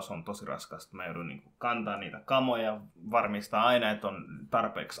 Vloggaus on tosi raskasta. Mä joudun niinku kantaa niitä kamoja, varmistaa aina, että on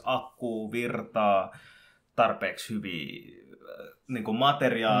tarpeeksi akkuu, virtaa, tarpeeksi hyviä niin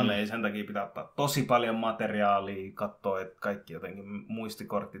materiaaleja, sen takia pitää ottaa tosi paljon materiaalia, katsoa, että kaikki jotenkin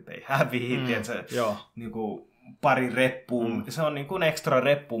muistikortit ei häviä, niin kuin pari reppua, se on niin kuin ekstra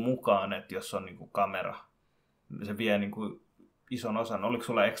reppu mukaan, että jos on niin kuin kamera, se vie niin kuin ison osan. Oliko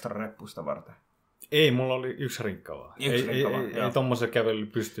sulla ekstra reppusta varten? Ei, mulla oli yksi rinkka vaan. Ei tommoisen kävely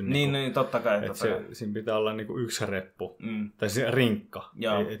pysty. Niin, totta kai. Siinä pitää olla niinku yksi reppu, tai se rinkka.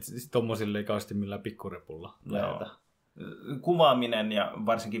 Tommosille ei kauheasti millään pikkurepulla lähetä. Kuvaaminen ja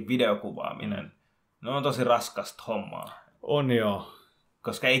varsinkin videokuvaaminen, ne on tosi raskasta hommaa. On joo.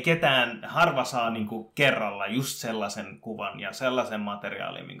 Koska ei harva saa niinku kerralla just sellaisen kuvan ja sellaisen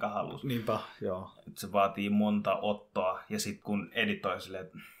materiaalin, minkä halusi. Niinpä, joo. Et se vaatii monta ottoa ja sitten kun editoi silleen,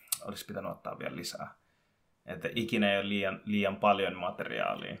 että olisi pitänyt ottaa vielä lisää. Että ikinä ei ole liian paljon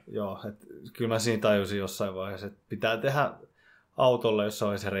materiaalia. Joo, kyllä mä siinä tajusin jossain vaiheessa, että pitää tehdä autolle,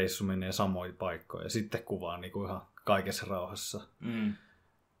 jossa se reissu menee samoihin paikkoihin ja sitten kuvaa niinku ihan kaikessa rauhassa.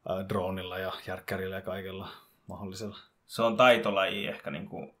 Dronilla ja järkkärillä ja kaikella mahdollisella. Se on taitolaji ehkä,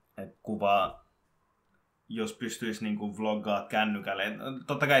 niinku, että kuvaa, jos pystyisi niinku vloggaa kännykälle.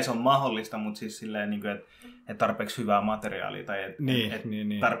 Totta kai se on mahdollista, mutta siis silleen, niinku, että tarpeeksi hyvää materiaalia tai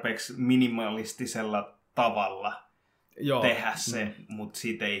tarpeeksi minimalistisella tavalla tehdä se, mutta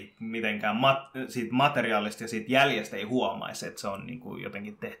siitä ei mitenkään siitä materiaalista ja siitä jäljestä ei huomaisi, että se on niinku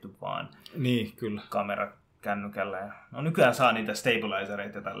jotenkin tehty vaan kyllä. Kamera kännykällä. No nykyään saa niitä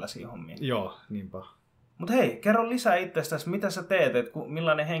stabilizereita ja tällaisia hommia. Joo, niinpä. Mutta hei, kerro lisää itsestäsi, mitä sä teet, että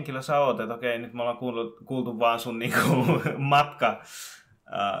millainen henkilö sä oot, että okei, nyt me ollaan kuultu vaan sun niinku, matka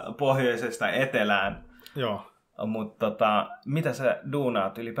pohjoisesta etelään. Joo. Mutta mitä sä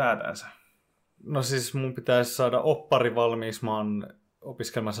duunaat ylipäätänsä? No siis mun pitäisi saada oppari valmiiksi, mä oon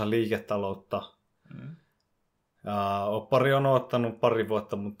opiskelemassa liiketaloutta. Oppari on ottanut pari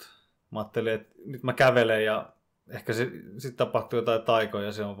vuotta, mutta mä ajattelin, että nyt mä kävelen ja ehkä sitten tapahtuu jotain taikoja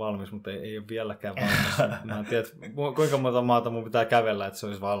ja se on valmis, mutta ei ole vieläkään valmis. Mä en tiedä, kuinka monta maata mun pitää kävellä, että se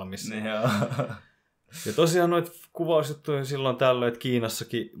olisi valmis. Ja tosiaan noita kuvausjuttuja silloin tällöin, että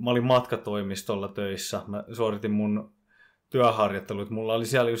Kiinassakin mä olin matkatoimistolla töissä. Mä suoritin mun työharjoittelut. Mulla oli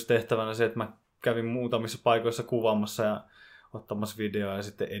siellä just tehtävänä se, että mä kävin muutamissa paikoissa kuvaamassa ja ottamassa videoa ja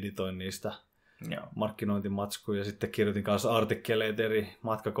sitten editoin niistä. Joo. markkinointimatskuja ja sitten kirjoitin kanssa artikkeleita eri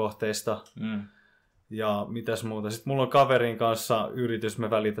matkakohteista. Ja mitäs muuta. Sitten mulla on kaverin kanssa yritys, me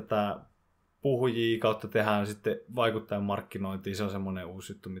välitetään puhujia kautta tehdään sitten vaikuttajan markkinointia. Se on semmoinen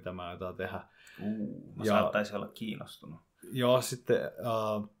uusi juttu, mitä mä aion tehdä. Mä saattaisin olla kiinnostunut. Joo, sitten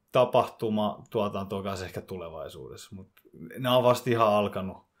tapahtuma tuotantoa kanssa ehkä tulevaisuudessa, mutta nämä on vasta ihan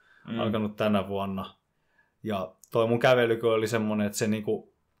alkanut tänä vuonna. Ja toi mun kävelykö oli semmoinen, että se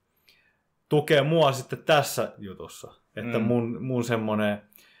niinku tukee mua sitten tässä jutussa. Että mun semmoinen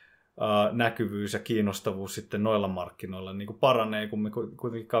näkyvyys ja kiinnostavuus sitten noilla markkinoilla niin kuin paranee, kun me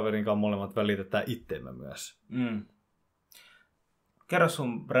kuitenkin kaverin kanssa molemmat välitetään itteemme myös. Kerro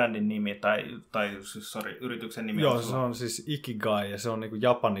sun brändin nimi yrityksen nimi. Joo, se on siis Ikigai ja se on niin kuin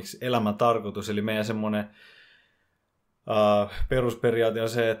japaniksi elämän tarkoitus. Eli meidän semmoinen perusperiaate on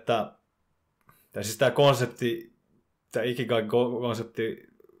se, että siis tämä Ikigai-konsepti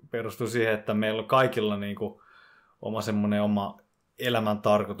perustuu siihen, että meillä on kaikilla niin kuin oma elämän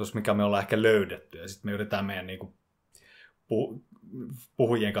tarkoitus, mikä me ollaan ehkä löydetty. Ja sitten me yritetään meidän niin kuin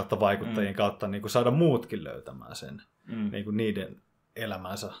puhujien kautta, vaikuttajien kautta niin kuin saada muutkin löytämään sen niin kuin niiden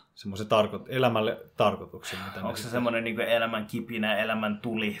elämänsä, semmoisen elämälle tarkoituksen. Onko se semmoinen niin kuin elämän kipinä, elämän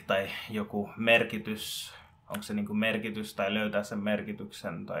tuli tai joku merkitys? Onko se niin kuin merkitys tai löytää sen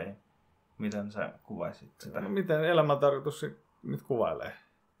merkityksen tai miten sä kuvaisit sitä? No, miten elämän tarkoitus nyt kuvailee?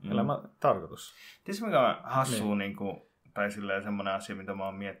 Elämän tarkoitus. Tiedätkö mikä on hassua, niin kuin, tai semmoinen asia, mitä mä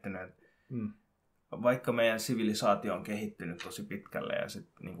oon miettinyt, että vaikka meidän sivilisaatio on kehittynyt tosi pitkälle ja sit,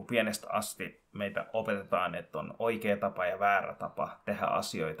 niin kuin pienestä asti meitä opetetaan, että on oikea tapa ja väärä tapa tehdä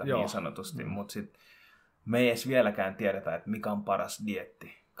asioita niin sanotusti, mutta sitten me ei edes vieläkään tiedetä, että mikä on paras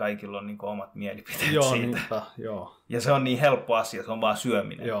dieetti. Kaikilla on niin kuin omat mielipiteet siitä. Niinpä, joo. Ja se on niin helppo asia, se on vaan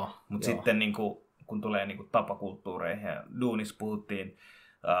syöminen. Mutta sitten niin kuin, kun tulee niin kuin tapakulttuureihin ja duunissa puhuttiin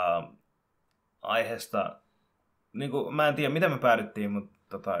aiheesta, niin kuin, mä en tiedä mitä me päädyttiin,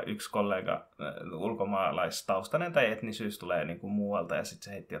 mutta yksi kollega ulkomaalaistaustainen tai etnisyys tulee niin kuin muualta ja sitten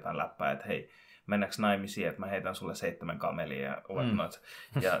se heitti jotain läppää, että hei, mennäänkö naimisiin, että mä heitän sulle 7 kamelia ja whatnot.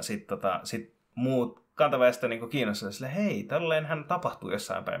 Ja sitten sit muut kantaväestö niin kiinnostaa silleen, hei, tälleenhän tapahtuu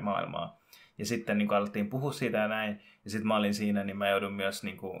jossain päin maailmaa. Ja sitten niin alettiin puhua siitä ja näin. Ja sitten mä olin siinä, niin mä joudun myös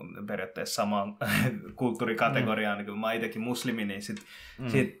niin kuin, periaatteessa samaan kulttuurikategoriaan, niin kuin mä itsekin muslimi, niin sit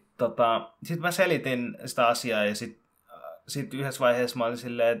mä selitin sitä asiaa ja sitten yhdessä vaiheessa mä olin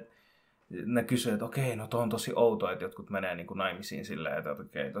silleen, että ne kysyivät, että okei, no tuo on tosi outoa, että jotkut menee niin kuin naimisiin silleen, että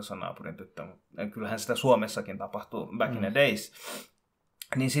okei, tuossa on naapurin tyttö, mutta kyllähän sitä Suomessakin tapahtuu back in the days.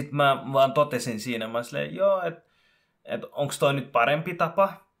 Niin sitten mä vaan totesin siinä, mä silleen, joo, että onko toi nyt parempi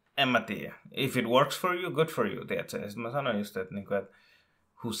tapa? En mä tiedä. If it works for you, good for you, tiedätkö? Ja sitten mä sanoin just, että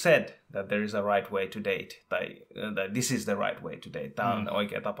who said that there is a right way to date, tai this is the right way to date. Tämä on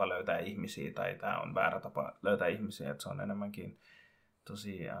oikea tapa löytää ihmisiä, tai tämä on väärä tapa löytää ihmisiä, että se on enemmänkin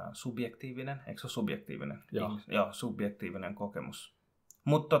tosi subjektiivinen. Eikö se ole subjektiivinen? Joo, subjektiivinen kokemus.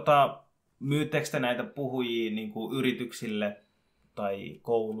 Mutta myyttekö te näitä puhujia niin kuin yrityksille tai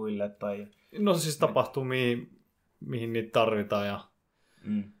kouluille? Tai... No siis tapahtumia, mihin niitä tarvitaan ja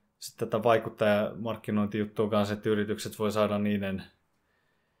sitten tätä vaikuttajamarkkinointijuttua kanssa, että yritykset voi saada niiden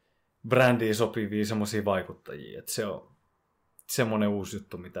brändiin sopivia semmoisia vaikuttajia. Että se on semmoinen uusi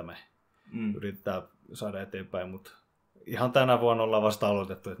juttu, mitä me yritetään saada eteenpäin, mutta ihan tänä vuonna ollaan vasta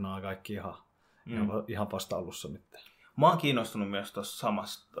aloitettu, että nämä on kaikki ihan vasta alussa nyt. Mä oon kiinnostunut myös tuosta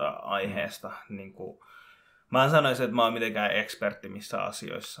samasta aiheesta. Niin kuin, mä en sanoisi, että mä oon mitenkään ekspertti missä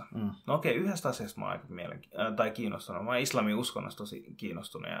asioissa. No okei, yhdestä asiasta mä oon aika kiinnostunut. Mä oon islamin uskonnosta tosi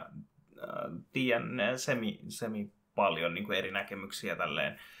kiinnostunut ja tiedän semi paljon niin kuin eri näkemyksiä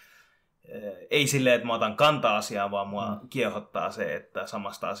tälleen. Ei silleen, että mä otan kantaa asiaan, vaan mua kiehottaa se, että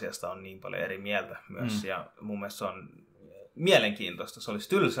samasta asiasta on niin paljon eri mieltä myös. Ja mun mielestä se on mielenkiintoista. Se olisi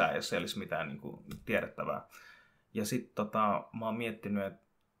tylsää, jos ei olisi mitään niin kuin tiedettävää. Ja sitten mä oon miettinyt, että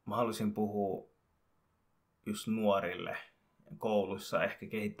mä haluaisin puhua just nuorille koulussa, ehkä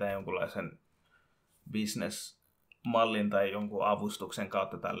kehittää jonkunlaisen business-mallin tai jonkun avustuksen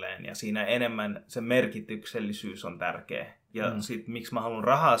kautta tälleen. Ja siinä enemmän se merkityksellisyys on tärkeä. Ja sitten miksi mä haluan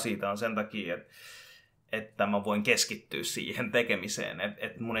rahaa siitä on sen takia, että mä voin keskittyä siihen tekemiseen.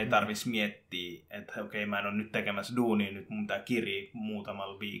 Että mun ei tarvitsisi miettiä, että okei, mä en ole nyt tekemässä duunia, nyt mun pitää kirjaa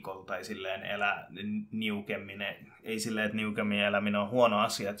muutamalla viikolla tai silleen elää niukemmin. Ei silleen, että niukemmin eläminen on huono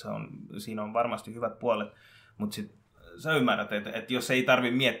asia, että siinä on varmasti hyvät puolet, mutta sitten sä ymmärrät, että jos ei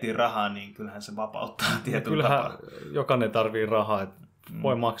tarvitse miettiä rahaa, niin kyllähän se vapauttaa tietyllä tapaa. Jokainen tarvii rahaa, että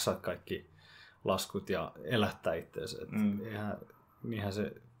voi maksaa kaikki laskut ja elättää itseänsä. Niinhän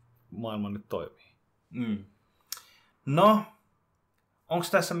se maailma nyt toimii. No, onko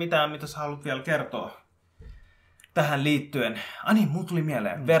tässä mitään, mitä sä haluat vielä kertoa tähän liittyen? Niin, mulla tuli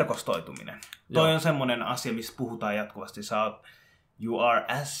mieleen verkostoituminen. Toi on semmoinen asia, missä puhutaan jatkuvasti. You are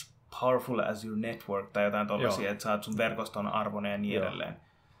as powerful as your network tai jotain tollaisia, että sä oot sun verkoston arvoinen ja niin edelleen.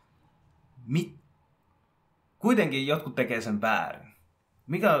 Kuitenkin jotkut tekee sen väärin.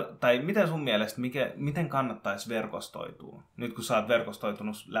 Miten sun mielestä, miten kannattaisi verkostoitua, nyt kun sä oot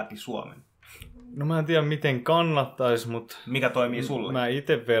verkostoitunut läpi Suomen? No mä en tiedä miten kannattaisi, mutta mikä toimii sulle? Mä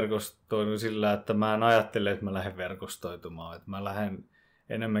itse verkostoidun sillä, että mä en ajattele, että mä lähden verkostoitumaan. Että mä lähden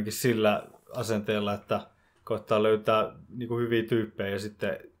enemmänkin sillä asenteella, että koittaa löytää niinku hyviä tyyppejä ja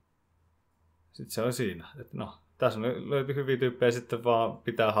sitten se on siinä. Että no, tässä löytyy hyviä tyyppejä ja sitten vaan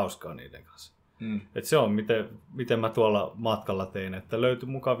pitää hauskaa niiden kanssa. Että se on miten mä tuolla matkalla tein, että löytyi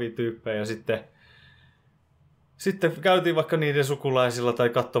mukavia tyyppejä ja sitten käytiin vaikka niiden sukulaisilla tai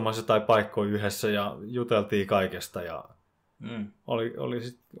katsomassa jotain paikkoja yhdessä ja juteltiin kaikesta ja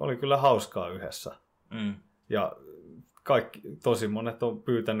oli kyllä hauskaa yhdessä. Ja tosi monet on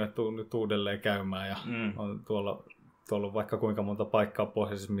pyytänyt, että nyt uudelleen käymään ja on tuolla vaikka kuinka monta paikkaa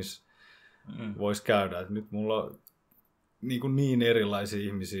pohjoisessa, missä voisi käydä. Et nyt mulla on niin erilaisia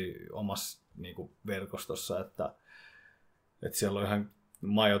ihmisiä omassa verkostossa, että siellä on ihan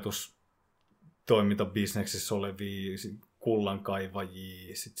majoitustoimintabisneksissä olevia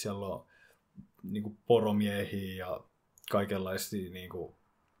kullankaivajia, sitten siellä on poromiehiä ja kaikenlaisia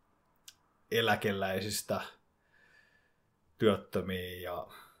eläkeläisistä työttömiä ja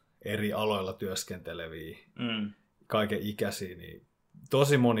eri aloilla työskenteleviä, kaiken ikäisiä, niin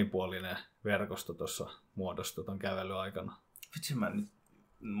tosi monipuolinen verkosto tuossa muodostui ton kävelyn aikana. Vitsi,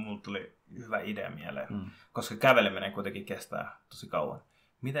 mulla tuli hyvä idea mieleen, koska käveleminen kuitenkin kestää tosi kauan.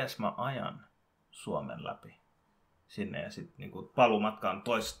 Mites mä ajan Suomen läpi sinne ja sitten niinku paluumatkaan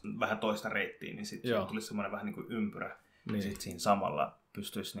vähän toista reittiä, niin sitten tuli semmoinen vähän niinku ympyrä. Niin. Sitten siinä samalla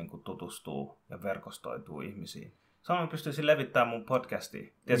pystyisi niinku tutustua ja verkostoitua ihmisiin. Samoin pystyisin levittämään mun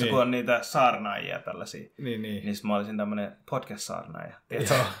podcastia. Tiedätkö, kun on niitä saarnaajia tällaisia. Niin mä olisin tämmönen podcast-saarnaaja.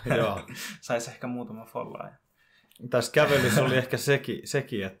 Joo. Saisi ehkä muutama follaaja. Tässä kävelyssä oli ehkä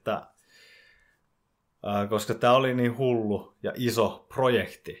sekin että koska tämä oli niin hullu ja iso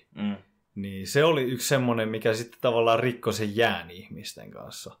projekti, niin se oli yksi semmoinen, mikä sitten tavallaan rikkoi sen jään ihmisten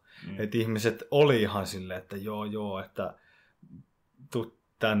kanssa. Että ihmiset oli ihan silleen, että joo, että tuu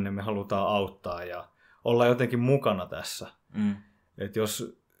tänne, me halutaan auttaa ja olla jotenkin mukana tässä. Että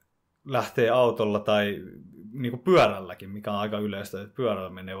jos lähtee autolla tai niinku pyörälläkin, mikä on aika yleistä, että pyörällä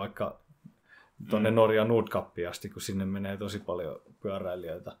menee vaikka tuonne Norjan Nordkappiin asti, kun sinne menee tosi paljon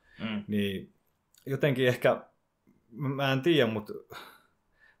pyöräilijöitä, niin jotenkin ehkä, mä en tiedä, mutta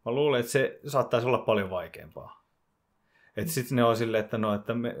mä luulen, että se saattaisi olla paljon vaikeampaa. Että sitten ne on silleen, että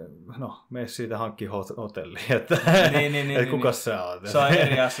me siitä hankkii hotelliin, että kukas sä oot. Se on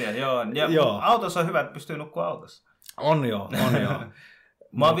eri asia, joo. Ja autossa on hyvä, että pystyy nukkua autossa. On joo.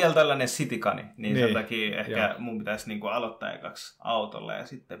 Mä oon vielä tällainen citikani, niin sen takia ehkä mun pitäisi niinku aloittaa ekaksi autolla ja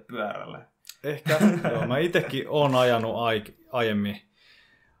sitten pyörällä. Ehkä, joo. Mä itekin oon ajanut aiemmin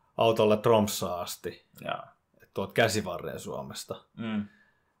autolla Tromssaan asti. Tuolta Käsivarreen Suomesta.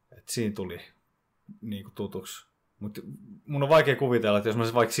 Et siinä tuli niinku tutuksi. Mutta mun on vaikea kuvitella, että jos mä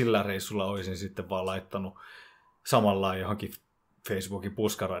vaikka sillä reissulla olisin sitten vaan laittanut samalla johonkin Facebookin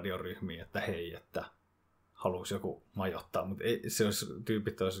puskaradioryhmiin, että hei, että haluaisi joku majoittaa, mutta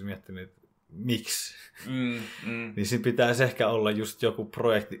tyypit olisi miettinyt, että miksi. Niin siinä pitäisi ehkä olla just joku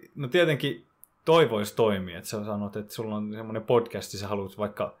projekti. No tietenkin toivoisi toimia, että sä sanot, että sulla on semmoinen podcast, sä haluat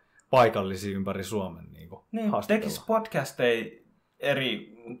vaikka paikallisia ympäri Suomen haastatella. Tekisi podcasteja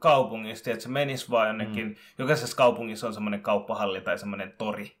eri kaupungista, että se menisi vaan jonnekin. Jokaisessa kaupungissa on semmoinen kauppahalli tai semmoinen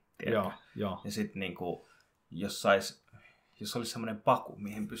tori. Joo. Ja sitten niinku, jos olisi semmoinen paku,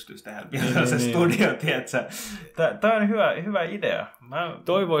 mihin pystyisi tehdä vielä se studio, tiedätkö? Tämä on hyvä idea.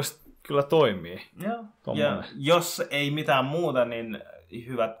 Toivoisi kyllä toimii. Joo. Ja jos ei mitään muuta, niin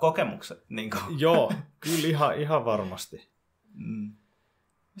hyvät kokemukset. Niin joo, kyllä ihan varmasti.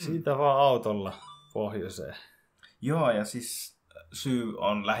 Siitä vaan autolla pohjoiseen. Joo, ja siis syy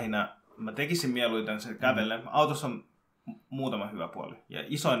on lähinnä, mä tekisin mieluiten se kävellen. Autossa on muutama hyvä puoli. Ja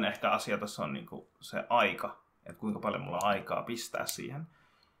isoin ehkä asia tässä on niinku se aika. Että kuinka paljon mulla on aikaa pistää siihen.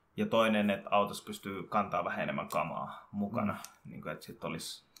 Ja toinen, että autossa pystyy kantaa vähän enemmän kamaa mukana. Niin kuin, että sitten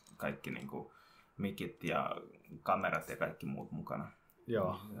olisi kaikki niin kuin mikit ja kamerat ja kaikki muut mukana.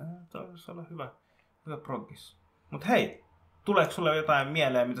 Joo. Tämä voisi olla hyvä proggis. Mutta hei, tuleeko sulle jotain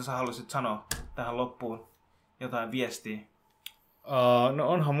mieleen, mitä sä haluaisit sanoa tähän loppuun? Jotain viestiä? No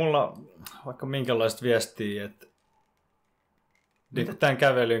onhan mulla vaikka minkälaista viestiä, että tämän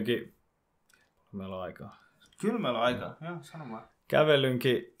kävelynkin meillä on aikaa. Kyllä meillä on aikaa, joo, sano vaan.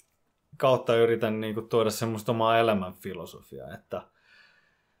 kävelynkin kautta yritän niin kuin tuoda semmoista omaa elämänfilosofiaa, että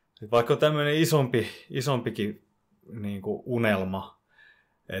vaikka on tämmöinen isompikin niin kuin unelma,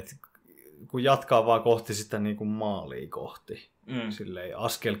 että kun jatkaa vaan kohti sitä niin kuin maalia kohti, silleen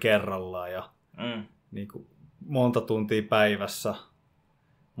askel kerrallaan ja niin kuin monta tuntia päivässä,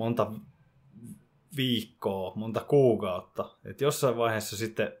 monta viikkoa, monta kuukautta, että jossain vaiheessa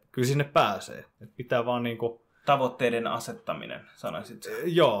sitten kyllä sinne pääsee, että pitää vaan niin kuin... Tavoitteiden asettaminen, sanoisit sä?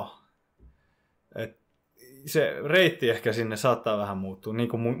 Joo. Et se reitti ehkä sinne saattaa vähän muuttua, niin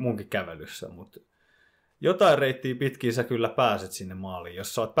kuin munkin kävelyssä, mutta jotain reittiä pitkin sä kyllä pääset sinne maaliin,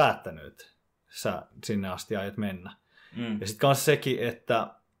 jos sä oot päättänyt, että sä sinne asti aiot mennä. Ja sitten kans sekin, että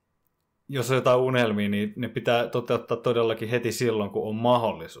jos on jotain unelmia, niin ne pitää toteuttaa todellakin heti silloin, kun on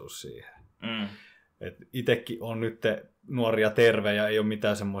mahdollisuus siihen. Et itekin on nyt nuoria terve ja ei ole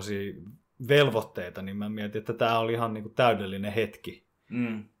mitään semmoisia velvoitteita, niin mä mietin, että tämä oli ihan niinku täydellinen hetki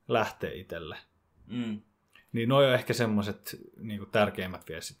lähteä itselle. Niin noi on ehkä semmoiset niinku tärkeimmät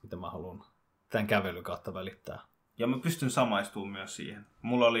viestit, mitä mä haluan tämän kävelyn kautta välittää. Ja mä pystyn samaistumaan myös siihen.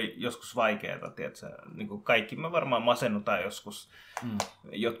 Mulla oli joskus vaikeaa, tiedätkö, niin kuin kaikki me varmaan masennutaan joskus,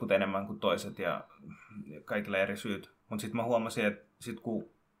 jotkut enemmän kuin toiset ja kaikilla eri syyt. Mutta sitten mä huomasin, että sit kun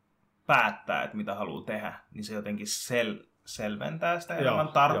päättää, että mitä haluaa tehdä, niin se jotenkin selventää sitä elämän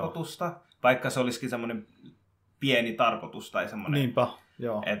tarkoitusta, vaikka se olisikin semmoinen pieni tarkoitus tai semmoinen,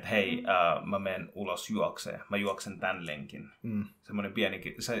 että hei, mä menen ulos juokseen, mä juoksen tämän lenkin. Semmoinen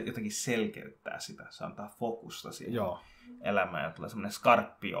pienikin, se jotenkin selkeyttää sitä, se antaa fokusta siihen elämään ja tulee semmoinen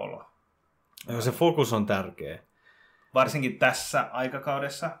skarppi olo. Joo, se fokus on tärkeä. Varsinkin tässä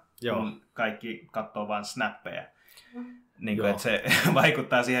aikakaudessa, kun kaikki katsoo vain snappeja. Niin kuin, että se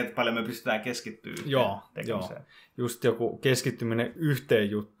vaikuttaa siihen, että paljon me pystytään keskittymään tekemiseen. Just joku keskittyminen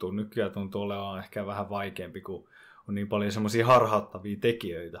yhteen juttuun nykyään tuntuu olevan ehkä vähän vaikeampi, kun on niin paljon semmoisia harhauttavia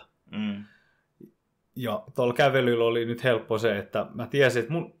tekijöitä. Ja tuolla kävelyllä oli nyt helppo se, että mä tiesin,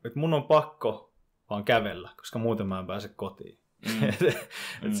 että mun on pakko vaan kävellä, koska muuten mä en pääse kotiin.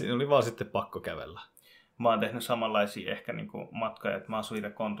 Siinä oli vaan sitten pakko kävellä. Mä oon tehnyt samanlaisia ehkä niin kuin matkoja, että mä asuin itse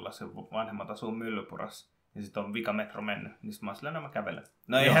Kontulassa, vanhemmat asuu Myllypurassa. Ja sitten on vikametro mennyt, niin sitten mä oon silleen, mä kävelen.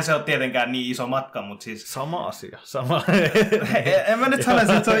 No eihän se ole tietenkään niin iso matka, mutta siis... Sama asia. En mä nyt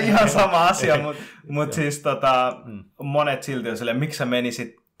sanoisi, että se on ihan sama asia, mutta siis monet silti on silleen, miksi sä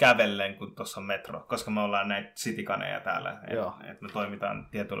menisit kävellen, kun tuossa on metro? Koska me ollaan näitä citikaneja täällä, että me toimitaan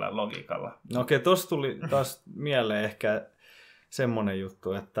tietyllä logiikalla. No okei, tossa tuli taas mieleen ehkä semmoinen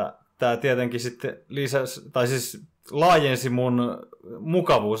juttu, että tää tietenkin sitten lisäsi, tai siis laajensi mun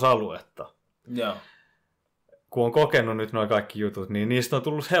mukavuusaluetta. Joo. Kun on kokenut nyt nuo kaikki jutut, niin niistä on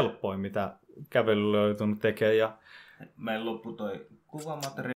tullut helppoin, mitä kävelyllä on joutunut tekemään. Ja... Meillä loppui toi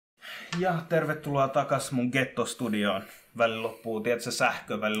kuvamateriaali. Ja tervetuloa takas mun gettostudioon. Välillä loppuu, tiedätkö,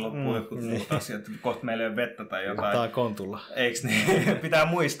 sähkö, välillä loppuu jotkut muut asiat. Kohta meillä ei ole vettä tai jotain. Tää on Kontulla. Eiks niin? Pitää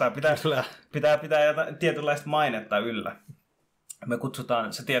muistaa, pitää jotain tietynlaista mainetta yllä. Me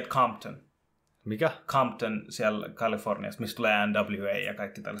kutsutaan, sä tiedät Compton. Mikä? Compton siellä Kaliforniassa, missä tulee NWA ja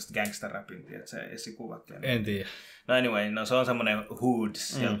kaikki tällaiset gangster-rapin, tiedätkö, esikuvat. En tiedä. No anyway, se on semmoinen hood,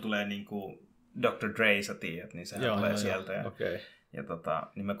 sieltä tulee niinku Dr. Dre, sä tiedät, niin sehän tulee sieltä. Ja, ja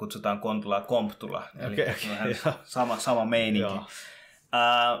niin me kutsutaan Kontulaa Comptula, eli sama meininki.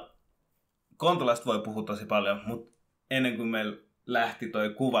 Kontulasta voi puhua tosi paljon, mutta ennen kuin meillä lähti toi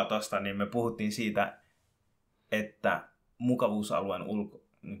kuva tosta, niin me puhuttiin siitä, että mukavuusalueen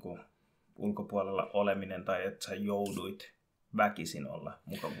ulkopuolella oleminen tai että sä jouduit väkisin olla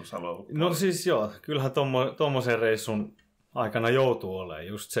mukavuusalueen ulkopuolella. No siis joo, kyllähän tommosen reissun aikana joutuu olemaan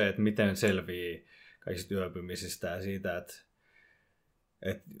just se, että miten selvii kaikista yöpymisistä ja siitä, että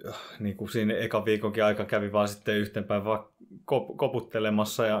niin kuin siinä ekan viikonkin aika kävi vaan sitten yhteen päivään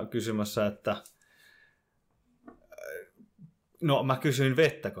koputtelemassa ja kysymässä, että no mä kysyin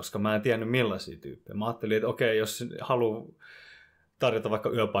vettä, koska mä en tiennyt millaisia tyyppejä. Mä ajattelin, että okei, jos haluaa tarjota vaikka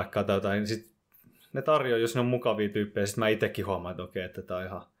yöpaikkaa tai jotain, niin sit ne tarjoaa, jos ne on mukavia tyyppejä. Sitten mä itsekin huomaan, että okei, että tämä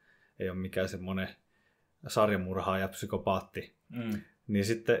ihan ei ole mikään semmoinen sarjamurhaaja, psykopaatti. Niin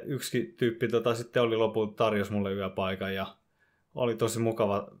sitten yksi tyyppi sitten oli lopulta tarjosi mulle yöpaikan ja oli tosi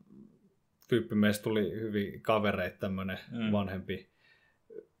mukava tyyppi. Meistä tuli hyvin kavereita, tämmöinen vanhempi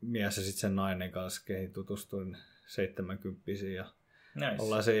mies ja sitten sen nainen kanssa, keihin tutustuin 70-vuotiaisiin ja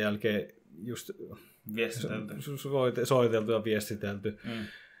ollaan sen jälkeen just soiteltu ja viestitelty.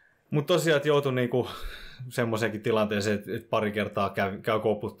 Mutta tosiaan, että joutui niinku semmoisenkin tilanteeseen, että pari kertaa käy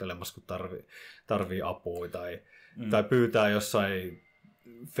koputtelemassa, kun tarvii apua tai pyytää jossain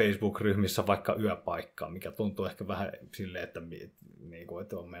Facebook-ryhmissä vaikka yöpaikkaa, mikä tuntuu ehkä vähän silleen, että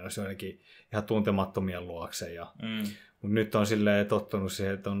on menossa jonnekin ihan tuntemattomien luokse. Mutta nyt on silleen tottunut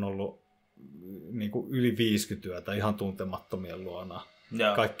siihen, että on ollut yli 50 työtä ihan tuntemattomien luona.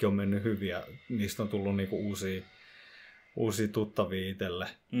 Ja. Kaikki on mennyt hyviä, niistä on tullut uusia tuttavia itselle.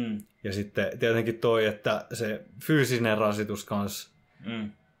 Ja sitten tietenkin toi, että se fyysinen rasitus kanssa,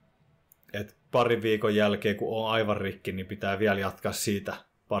 että parin viikon jälkeen, kun on aivan rikki, niin pitää vielä jatkaa siitä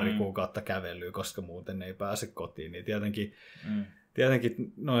pari kuukautta kävelyä, koska muuten ei pääse kotiin. Niin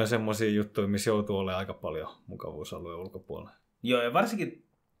tietenkin noin semmoisia juttuja, missä joutuu olemaan aika paljon mukavuusalueen ulkopuolella. Joo, ja varsinkin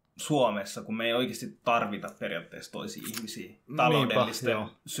Suomessa, kun me ei oikeasti tarvita periaatteessa toisia ihmisiä taloudellisten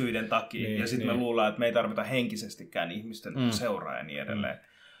syiden takia. Ja sitten me luullaan, että me ei tarvita henkisestikään ihmisten seuraa ja niin edelleen.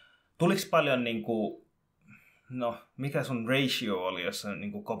 Tuliko paljon mikä sun ratio oli, jos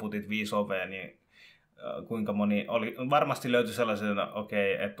koputit 5 ovea, niin kuinka moni oli? Varmasti löytyi sellaisia, että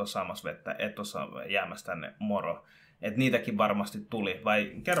okei, et ole saamassa vettä, et ole jäämässä tänne, moro. Että niitäkin varmasti tuli.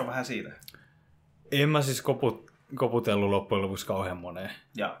 Vai kerro vähän siitä. En mä siis koputellut loppujen lopuksi kauhean moneen.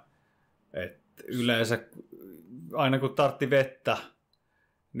 Ja. Et yleensä aina kun tartti vettä,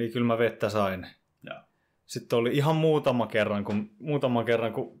 niin kyllä mä vettä sain. Ja. Sitten oli ihan muutama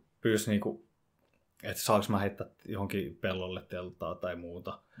kerran, kun pyysi että saanko mä heittää johonkin pellolle teltaa tai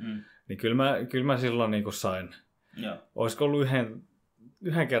muuta. Niin kyllä mä silloin sain. Ja. Olisiko ollut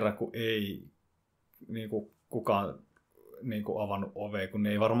yhden kerran, kun ei kukaan avannut ovea, kun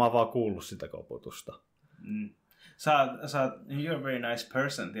ne ei varmaan vaan kuullut sitä koputusta. You're a very nice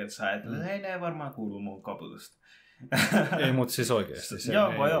person, tiedätkö? Että ei ne varmaan kuulu mun koputusta. Ei, mutta siis oikeasti.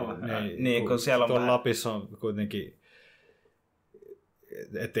 Joo, voi olla. Niin, kun siellä on tuolla Lapissa on kuitenkin,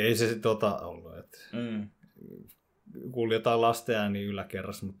 että ei se ollut. Kuuli jotain lasten ääniä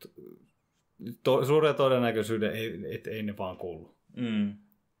yläkerrassa, mutta suuren todennäköisyyden ei ne vaan kuulu.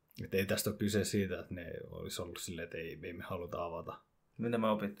 Että ei tästä ole kyse siitä, että ne olisi ollut silleen, että ei me haluta avata. Mitä me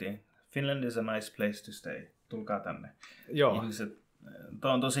opittiin? Finland is a nice place to stay. Tulkaa tänne. Joo.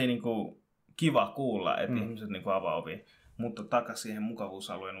 Tuo on tosi kiva kuulla, että ihmiset avaa ovia, mutta takaisin siihen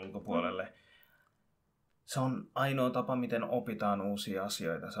mukavuusalueen ulkopuolelle. Se on ainoa tapa, miten opitaan uusia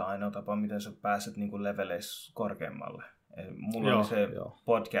asioita. Se on ainoa tapa, miten sä pääset leveleissä korkeammalle. Mulla oli se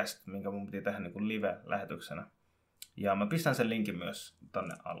podcast, minkä mun piti tehdä live-lähetyksenä. Ja mä pistän sen linkin myös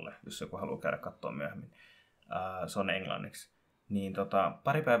tonne alle, jos joku haluaa käydä katsoa myöhemmin. Se on englanniksi. Niin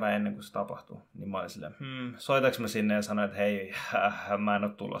pari päivää ennen kuin se tapahtui, niin mä olin silleen, soitaks mä sinne ja sanoin, että hei, mä en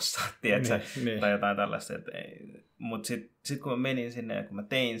ole tulossa, tiedätkö? Tai jotain tällaista. Mutta sit kun mä menin sinne ja kun mä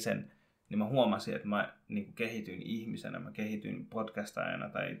tein sen, niin mä huomasin, että mä kehityin ihmisenä, mä kehityin podcastajana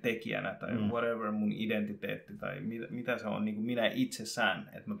tai tekijänä tai whatever mun identiteetti tai mitä se on minä itsessään,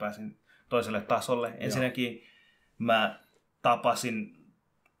 että mä pääsin toiselle tasolle. Ensinnäkin mä tapasin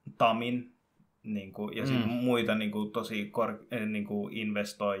Tamin ja sitten muita tosi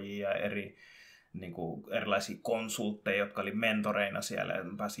investoijia ja erilaisia konsultteja, jotka oli mentoreina siellä, ja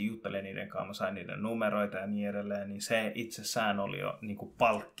mä pääsin juttelemaan niiden kanssa, mä sain niiden numeroita ja niin edelleen, niin se itsessään oli jo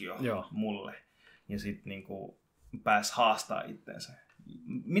palkkio mulle. Ja sitten pääsi haastaa itteensä.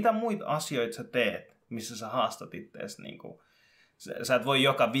 Mitä muita asioita sä teet, missä sä haastat itteensä? Sä et voi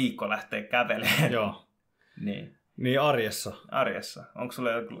joka viikko lähteä kävelemään. Joo. Niin arjessa. Onko sulla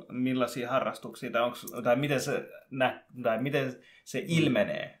millaisia harrastuksia tai miten se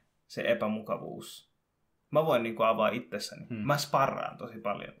ilmenee, se epämukavuus? Mä voin avaa itsessäni. Mä sparraan tosi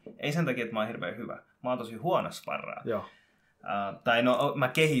paljon. Ei sen takia, että mä oon hirveän hyvä. Mä oon tosi huono sparraa. Joo. Mä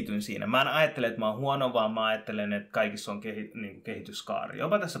kehityn siinä. Mä en ajattele, että mä oon huono, vaan mä ajattelen, että kaikissa on kehityskaari.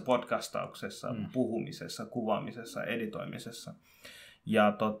 Jopa tässä podcastauksessa, puhumisessa, kuvaamisessa, editoimisessa.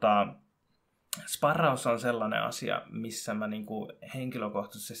 Ja sparraus on sellainen asia, missä mä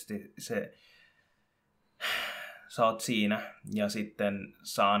henkilökohtaisesti sä oot siinä ja sitten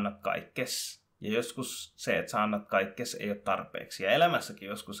sä annat kaikkes. Ja joskus se, että sä annat kaikkes, ei ole tarpeeksi. Ja elämässäkin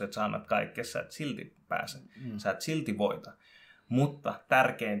joskus, että sä annat kaikkes, sä et silti pääse. Sä et silti voita. Mutta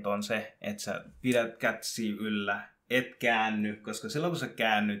tärkeintä on se, että sä pidät kätsiä yllä, et käänny, koska silloin kun sä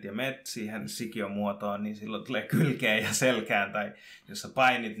käännyt ja menet siihen sikiomuotoon, niin silloin tulee kylkeen ja selkään, tai jos sä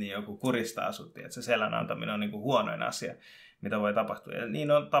painit, niin joku kuristaa sut, että se selän antaminen on huonoin asia, mitä voi tapahtua. Ja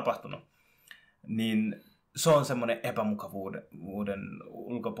niin on tapahtunut. Niin se on semmoinen epämukavuuden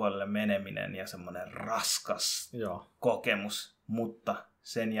ulkopuolelle meneminen ja semmoinen raskas kokemus, mutta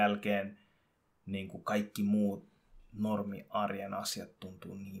sen jälkeen kaikki muut normi-arjen asiat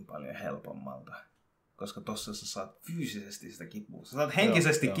tuntuu niin paljon helpommalta. Koska tossa sä saat fyysisesti sitä kipua. Sä saat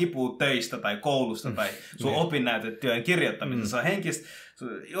henkisesti kipua töistä tai koulusta tai sun opinnäytetyön kirjoittamisessa.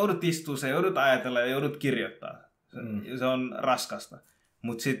 Joudut istua, sä joudut ajatella ja joudut kirjoittaa. Se on raskasta.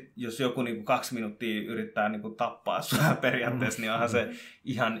 Mutta sitten jos joku niinku 2 minuuttia yrittää niinku tappaa sua periaatteessa, niin onhan se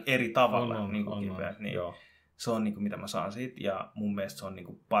ihan eri tavalla niinku kipeä. Niin se on niinku, mitä mä saan siitä, ja mun mielestä se on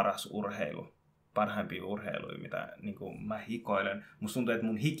niinku paras urheilu. Parhaimpia urheiluja, mitä niinku mä hikoilen. Musta tuntuu, että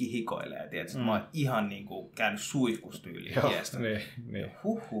mun hiki hikoilee, tietysti. Mä oon ihan niinku käynyt suihkustyyliin hiestä. Niin.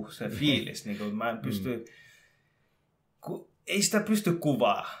 Se fiilis. Niinku, mä en pysty... Ei sitä pysty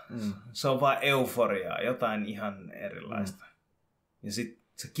kuvaa. Se on vaan euforiaa, jotain ihan erilaista. Ja sit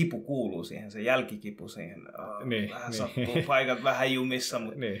se kipu kuuluu siihen, se jälkikipu siihen. Vähän sattuu paikat vähän jumissa,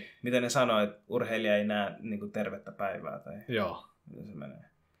 mutta miten ne sanoo, että urheilija ei näe niinku tervettä päivää. Tai miten se menee.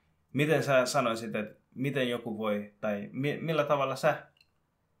 Miten sä sanoisit, että miten joku voi, tai millä tavalla sä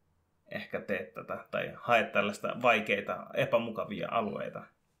ehkä teet tätä, tai haet tällaista vaikeita, epämukavia alueita?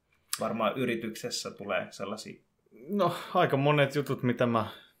 Varmaan yrityksessä tulee sellaisia. No, aika monet jutut, mitä mä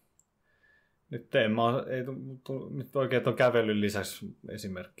nyt teen. Ei nyt oikein tuon kävelyn lisäksi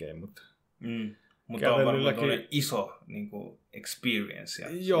esimerkkejä, mutta... Mutta on varmaan iso niin kuin experience.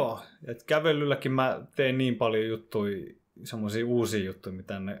 Joo, että kävelylläkin mä teen niin paljon juttuja, semmoisia uusia juttuja,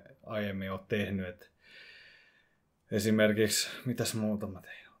 mitä ne aiemmin on tehnyt. Et esimerkiksi, mitäs muuta mä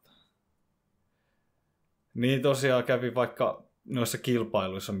tein? Niin tosiaan kävin vaikka noissa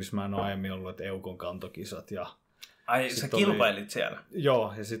kilpailuissa, missä mä en ole aiemmin ollut, että Eukon kantokisat. Ja ai, sä kilpailit siellä?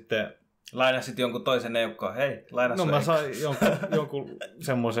 Joo, ja sitten... Lainasit jonkun toisen eukon, hei, laina no mä sain jonkun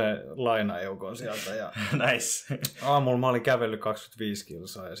semmoisen lainaeukon sieltä. Ja nice. Aamulla mä olin kävellyt 25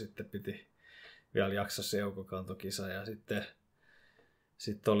 kilsaa ja sitten piti vielä jaksaa se eukokantokisa. Ja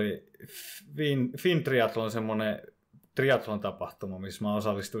sitten oli Fintriathlon semmoinen triathlon tapahtuma, missä mä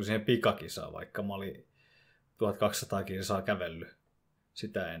osallistuin siihen pikakisaan, vaikka mä olin 1200 kilsaa kävellyt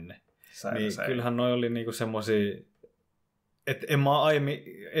sitä ennen. Niin kyllähän noi oli niinku semmosia, että en mä aiemmin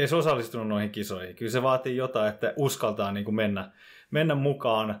edes osallistunut noihin kisoihin. Kyllä se vaatii jotain, että uskaltaa niinku mennä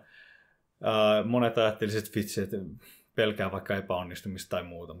mukaan. Monet ajattelisivat, että vitsi, että pelkää vaikka epäonnistumista tai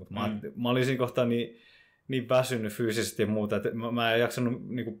muuta, mutta mä olin siinä kohtaa niin väsynyt fyysisesti ja muuta, että mä en jaksanut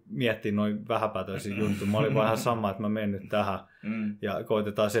niinku miettiä noin vähäpätöisiä juttuja. Mä olin vaan ihan sama, että mä menen nyt tähän ja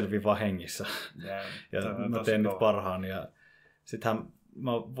koitetaan selviä vaan hengissä. Ja mä teen nyt parhaan. Ja sittenhän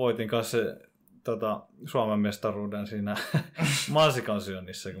mä voitin kanssa Suomen mestaruuden siinä mansikan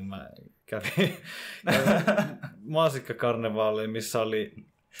syönnissä, kun mä kävin mansikkakarnevaaliin, missä oli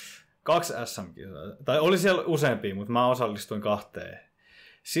 2 SM-kisaa. Tai oli siellä useampia, mutta mä osallistuin 2.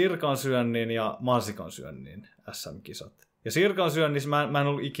 Sirkan syönnin ja mansikan syönnin SM-kisat. Ja sirkan syönnissä mä en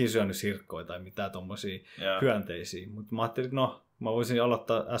ollut ikinä syönyt sirkkoja tai mitään tommosia hyönteisiä, mutta mä ajattelin, että mä voisin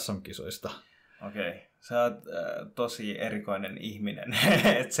aloittaa SM-kisoista. Okei. Sä oot tosi erikoinen ihminen.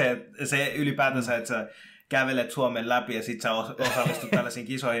 Et se ylipäätänsä, että sä kävelet Suomen läpi ja sit sä osallistut tällaisiin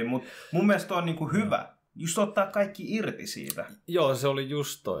kisoihin, mutta mun mielestä on niinku hyvä. Just ottaa kaikki irti siitä. Joo, se oli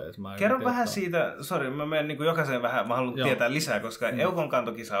just toi. Että mä kerro vähän siitä, mä menen niinku jokaisen vähän, mä haluan tietää lisää, koska Eukon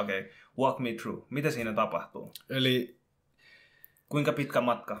kantokisa, walk me through. Mitä siinä tapahtuu? Eli... Kuinka pitkä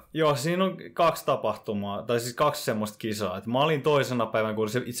matka? Joo, siinä on 2 tapahtumaa, tai siis 2 semmoista kisaa. Et mä olin toisena päivänä, kun oli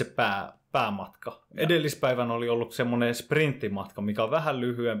se itse päämatka. Ja. Edellispäivän oli ollut semmoinen sprinttimatka, mikä on vähän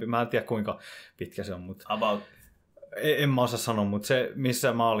lyhyempi. Mä en tiedä kuinka pitkä se on, mutta... About? En mä osaa sanoa, mutta se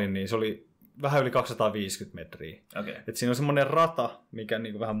missä mä olin, niin se oli vähän yli 250 metriä. Okay. Et siinä on semmoinen rata, mikä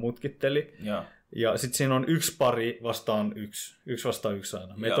niinku vähän mutkitteli. Ja sitten siinä on 1 pari vastaan 1. 1 vastaan 1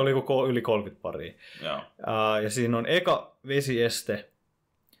 aina. Meitä oli yli 30 paria. Ja siinä on eka vesieste.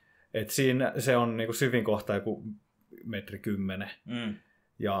 Et siinä se on niinku syvin kohta joku 1,10 metriä.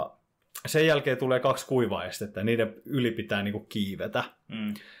 Ja sen jälkeen tulee 2 kuivaestettä ja niiden yli pitää niinku kiivetä.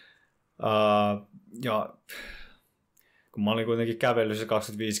 Ja kun mä olin kuitenkin kävellyt se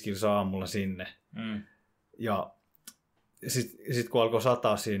 25 kilsaa aamulla sinne. Ja sit kun alkoi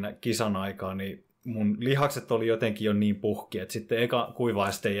sataa siinä kisan aikaa, niin mun lihakset oli jotenkin jo niin puhki, että sitten eka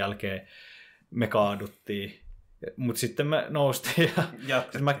kuivaesteen jälkeen me kaaduttiin. Mutta sitten me noustiin ja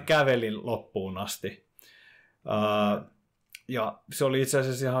mä kävelin loppuun asti. Ja se oli itse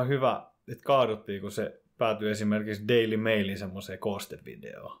asiassa ihan hyvä, että kaaduttiin, kun se päätyi esimerkiksi Daily Mailin semmoiseen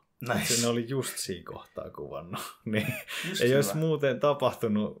koostevideoon. Nice. Se oli just siinä kohtaa kuvannut. Niin ei olisi muuten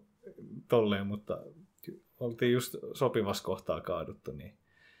tapahtunut tolleen, mutta oltiin just sopivassa kohtaa kaaduttu. Niin.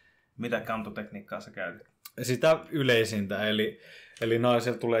 Mitä kantotekniikkaa sä käytit? Sitä yleisintä, eli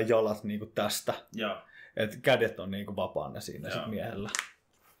naisella tulee jalat niinku tästä. Et kädet on niinku vapaana siinä sit miehellä.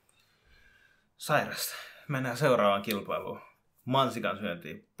 Sairasta. Mennään seuraavaan kilpailuun. Mansikan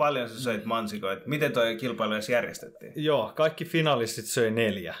syöntiin. Paljon sä söit mansikoita. Miten toi kilpailu edes järjestettiin? Joo, kaikki finalistit söi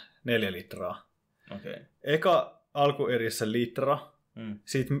 4 litraa. Okay. Eka alkuerissä litra.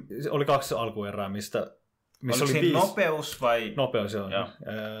 Sitten oli 2 alkuerää, mistä missä Oliko oli siinä 5... nopeus vai? Nopeus, joo. Joo.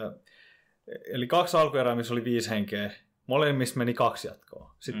 Eli 2 alkuerää, missä oli 5 henkeä. Molemmissa meni 2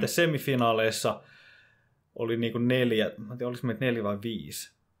 jatkoa. Sitten semifinaaleissa oli niinku 4, mä en tiedä, oliko meitä 4 vai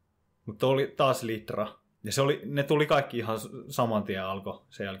 5. Mutta oli taas litra. Ja ne tuli kaikki ihan saman tien alkoi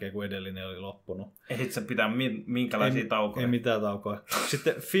sen jälkeen, kun edellinen oli loppunut. Ehdit sä pitää minkälaisia taukoja? Ei mitään taukoja.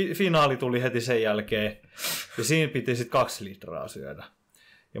 Sitten finaali tuli heti sen jälkeen. Ja siinä piti sitten 2 litraa syödä.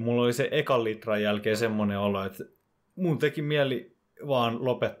 Ja mulla oli se ekan litran jälkeen semmoinen olo, että mun teki mieli vaan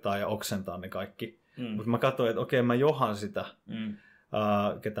lopettaa ja oksentaa ne kaikki. Mutta mä katsoin, että okei, mä johan sitä,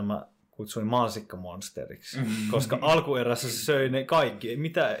 ketä mä kutsuin mansikkamonsteriksi. Koska alkuerässä se söi ne kaikki.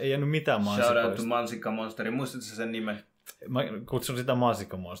 Ei jäänyt mitään mansikoista. Shout out to mansikkamonsteri. Muistatko sen nimen? Mä kutsun sitä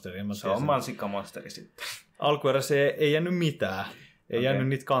mansikkamonsteria. Se on mansikkamonsteri sitten. Alkuerässä ei jäänyt mitään. Ei jäänyt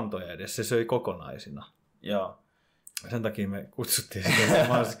niitä kantoja edes. Se söi kokonaisina. Joo. Sen takia me kutsuttiin sitä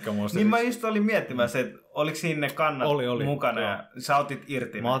mansikkamonsteriksi. Niin mä just olin miettimässä, että oliko siinä ne kannat oli, mukana joo. ja sä otit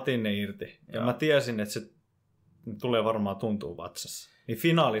irti. Mä otin ne irti. Ja mä tiesin, että se tulee varmaan tuntuu vatsassa. Niin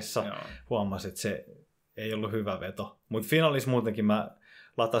finaalissa huomasin, että se ei ollut hyvä veto. Mutta finaalissa muutenkin mä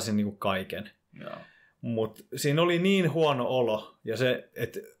latasin niinku kaiken. Mutta siinä oli niin huono olo ja se,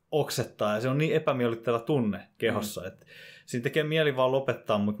 että oksettaa ja se on niin epämiellyttävä tunne kehossa. Että siinä tekee mieli vaan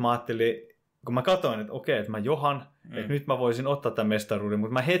lopettaa, mutta mä ajattelin, kun mä katsoin, että okei, että mä johan, että nyt mä voisin ottaa tämän mestaruuden,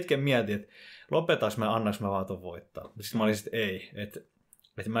 mutta mä hetken mietin, että lopetaanko mä, annaks mä vaan ton voittaa. Sitten mä olin sitten ei, että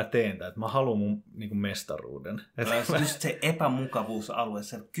mä teen tämän, että mä haluan mun niin mestaruuden. Just se epämukavuusalue,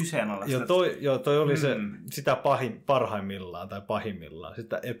 se kyseenalaista. Toi oli se, sitä parhaimmillaan tai pahimmillaan,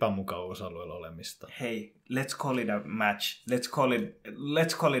 sitä epämukavuusalueella olemista. Hei, let's call it a match. Let's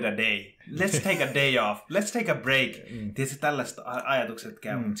call it a day. Let's take a day off. Let's take a break. Tiedätkö, tällaiset ajatukset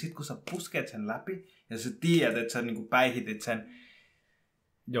käy. Mutta sitten kun sä pusket sen läpi ja sä tiedät, että sä niinku päihitit sen,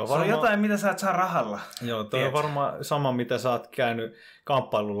 joo, se on jotain, mitä sä et saa rahalla. Joo, toi on varmaan sama, mitä sä oot käynyt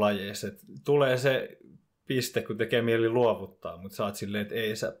kamppailulajeissa. Tulee se piste, kun tekee mieli luovuttaa, mutta sä oot silleen, että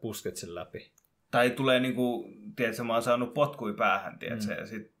ei, sä pusket sen läpi. Tai tulee niinku, tiedätkö, mä oon saanut potkui päähän, tiedätkö, ja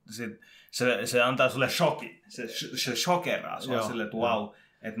sit se antaa sulle shokin. Se shokeraa sua silleen, että wow,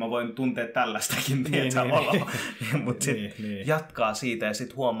 että mä voin tuntea tällaistakin, tiedätkö, oloa. Mutta sitten jatkaa siitä ja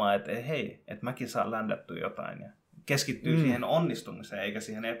sitten huomaa, että hei, että mäkin saan ländättyä jotain ja keskittyy siihen onnistumiseen eikä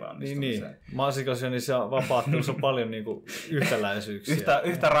siihen epäonnistumiseen. Niin. Maasikasyönnissä ja vapaattelussa on paljon niinku yhtäläisyyksiä.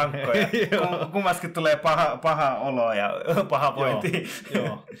 Yhtä rankkoja. Kummastakin tulee paha olo ja paha vointi.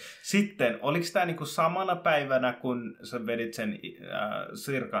 Joo. Sitten, oliko tämä niinku samana päivänä, kun sä vedit sen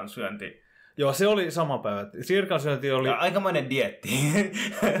sirkan syönti? Joo, se oli sama päivä. Sirkan syönti oli... Aikamoinen dieetti.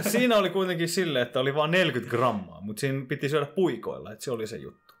 Siinä oli kuitenkin silleen, että oli vain 40 grammaa, mutta siinä piti syödä puikoilla, että se oli se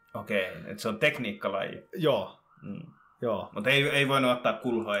juttu. Okei, että se on tekniikkalaji. Joo. Joo. Mutta ei voinut ottaa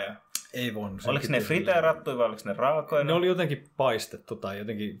kulhoja. Ei voinut. Oliko ne friteerattuja vai oliko ne raakoina? Ne oli jotenkin paistettu tai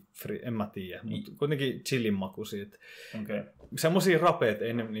jotenkin, en mä tiedä, mutta kuitenkin chilin makuisia. Okay. Semmoisia rapeet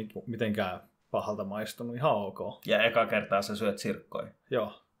ei ne mitenkään pahalta maistunut, ihan ok. Ja eka kertaa sä syöt sirkkoja.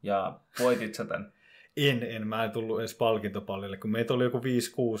 Joo. Ja voitit sä tän? Mä en tullut edes palkintopallille, kun meitä oli joku 5-6.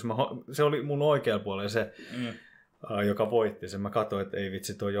 Se oli mun oikealla puolella se, joka voitti sen. Mä katsoin, että ei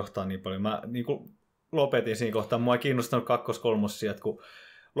vitsi, tuo johtaa niin paljon. Mä niin kuin lopetin siinä kohtaa. Mua ei kiinnostanut 2-3 sijat, kun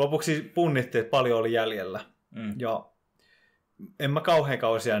lopuksi punnittiin, että paljon oli jäljellä. Ja en mä kauhean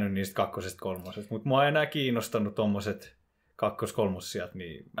kauas jäänyt niistä 2-3, mutta mua ei enää kiinnostanut tommoset 2-3 sijat.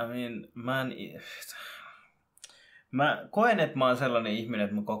 Niin... Mä koen, että mä oon sellainen ihminen,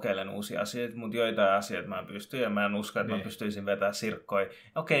 että mä kokeilen uusia asioita, mutta joitain asioita mä en pysty ja mä en usko, että mä pystyisin vetämään sirkkoja.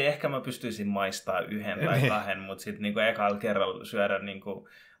 Okei, ehkä mä pystyisin maistaa 1 tai 2, mutta sitten niinku ekalla kerralla syödä niinku,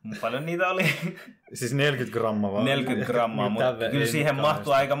 paljon niitä oli. Siis 40 grammaa vaan. 40 grammaa, mutta kyllä siihen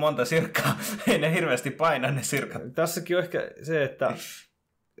mahtuu aika monta sirkkaa. Ei ne hirveästi paina ne sirkat. Tässäkin on ehkä se, että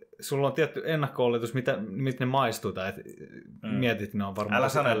sulla on tietty ennakko-oletus, miten ne maistuu, tai mietit, että ne on varmaan... Älä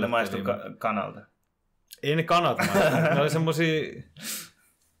sano, että ne maistuu kanalta. Ei ne kanat maistuu. Ne oli semmosia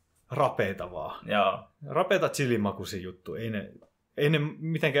rapeita vaan. Joo. Rapeita chilimakuisia juttu. Ei ne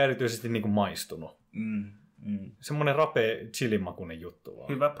mitenkään erityisesti niinku maistunut. Semmoinen rapea chilimakuinen juttu vaan.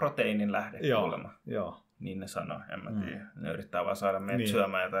 Hyvä proteiinin lähde kuulemma. Joo. Niin ne sanoo, en mä tiedä. Ne yrittää vaan saada meidät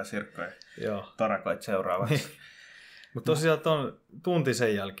syömään jotain sirkkoja. Torakoit seuraavaksi. Mutta tosiaan tunti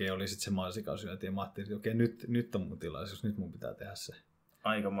sen jälkeen oli sitten se mansikasyönti ja mä ajattelin, että okei, nyt on mun tilaisuus, nyt mun pitää tehdä se.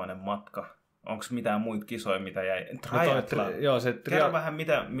 Aikamoinen matka. Onko mitään muita kisoja, mitä jäi? Kerro vähän,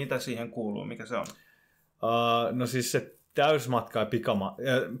 mitä siihen kuuluu, mikä se on? No siis se täysmatka ja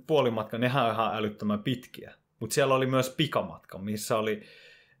puolimatka, nehän on ihan älyttömän pitkiä. Mutta siellä oli myös pikamatka, missä oli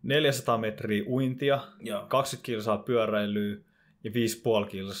 400 metriä uintia, 20 kilsaa pyöräilyä ja 5,5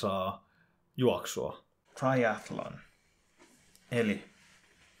 kilsaa juoksua. triathlon. Eli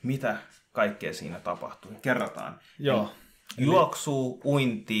mitä kaikkea siinä tapahtui? Kerrotaan. Joo. Juoksuu,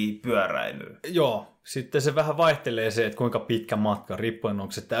 uintia, pyöräilyä. Joo. Sitten se vähän vaihtelee se, että kuinka pitkä matka, riippuen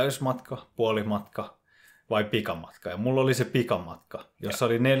onko se täysmatka, puolimatka vai pikamatka. Ja mulla oli se pikamatka, jossa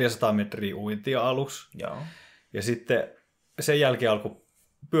oli 400 metriä uintia aluksi. Joo. Ja sitten sen jälkeen alkoi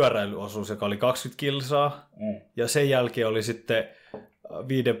pyöräilyosuus, joka oli 20 kilsaa. Ja sen jälkeen oli sitten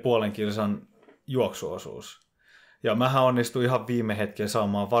 5,5 kilsan juoksuosuus. Ja mähän onnistuin ihan viime hetken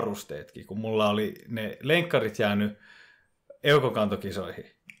saamaan varusteetkin, kun mulla oli ne lenkkarit jäänyt eukokantokisoihin.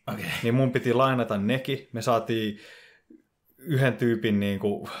 Okay. Niin mun piti lainata nekin. Me saatiin yhden tyypin niin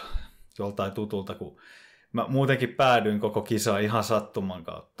kuin joltain tutulta, kun mä muutenkin päädyin koko kisaa ihan sattuman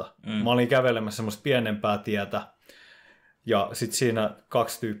kautta. Mä olin kävelemässä semmoista pienempää tietä, ja sitten siinä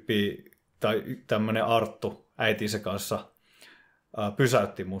 2 tyyppiä, tai tämmönen Arttu äitinsä kanssa,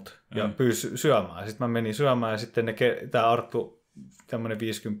 pysäytti mut ja pyysi syömään. Sitten mä menin syömään, ja sitten tämä Arttu, tämmönen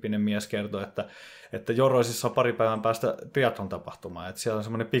 50 mies, kertoi, että Joroisissa on pari päivän päästä triathlon tapahtumaan, että siellä on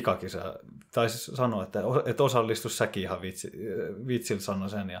semmoinen pikakisa. Taisi sanoa, että osallistu säkin ihan vitsillä sanoi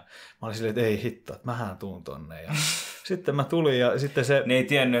sen, ja mä olin silleen, että ei hitto, että mähän tuun tonne. Ja sitten mä tulin, ja sitten se... Ne ei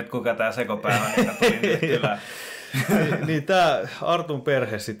tiennyt, että kuka tää sekopäivä, joka tuli nyt kylään. niin tää Artun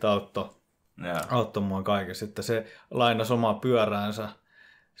perhe sitten auttoi mua kaikessa, että se lainasi omaa pyöräänsä.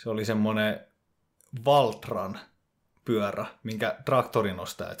 Se oli semmoinen Valtran pyörä, minkä traktorin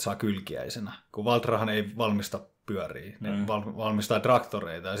ostaa, että saa kylkiäisenä. Kun Valtrahan ei valmista pyöriä, ne valmistaa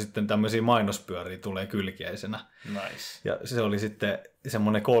traktoreita, ja sitten tämmöisiä mainospyöriä tulee kylkiäisenä. Nice. Ja se oli sitten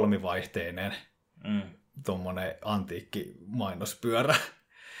semmoinen kolmivaihteinen tommonen antiikki mainospyörä.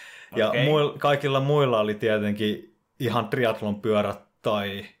 Ja Okay. kaikilla muilla oli tietenkin ihan triathlon pyörät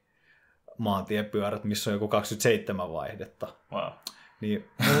tai maantiepyörät, missä on joku 27 vaihdetta. Wow. Niin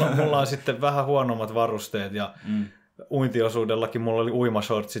mulla on sitten vähän huonommat varusteet, ja uintiosuudellakin mulla oli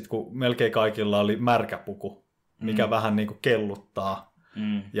uimashortsit, kun melkein kaikilla oli märkäpuku, mikä vähän niin kuin kelluttaa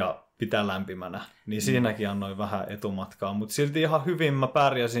ja pitää lämpimänä. Niin siinäkin annoin vähän etumatkaa, mutta silti ihan hyvin mä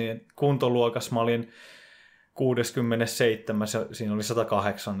pärjäsin. Kuntoluokassa mä olin 67, siinä oli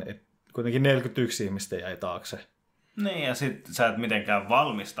 108, et kuitenkin 41 ihmistä jäi taakse. Niin, ja sit sä et mitenkään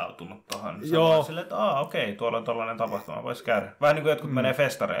valmistautunut tohon. Sä Joo. vaan silleen, että okei, tuolla on tollainen tapahtuma, vois käydä. Vähän niin kuin jotkut menee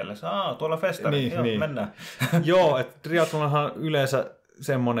festareille. Tuolla festari, Niin. mennään. Joo, että triathlonhan on yleensä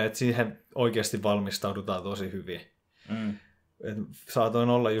semmoinen, että siihen oikeasti valmistaudutaan tosi hyvin. Et saatoin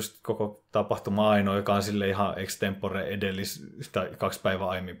olla just koko tapahtuma ainoa, joka on sille ihan extempore tai 2 päivää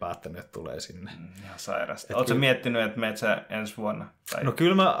aiemmin päättänyt, että tulee sinne. Ihan sairasta. Ootko miettinyt, että meet sä ensi vuonna? Tai... No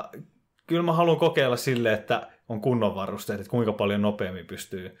kyllä mä haluan kokeilla silleen, että on kunnon varusteet, että kuinka paljon nopeammin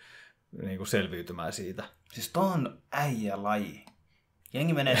pystyy niin kuin selviytymään siitä. Siis toi on äijälaji.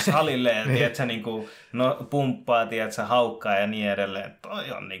 Jengi menee salille ja tiedätkö, niin kuin, pumppaa, tiedätkö, haukkaa ja niin edelleen.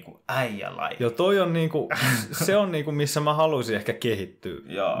 Toi on niin kuin äijälaji. Joo, toi on niinku, se on niinku, missä mä haluaisin ehkä kehittyä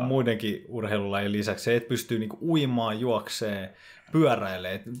muidenkin urheilulajien lisäksi. Se, että pystyy niinku uimaan, juokseen,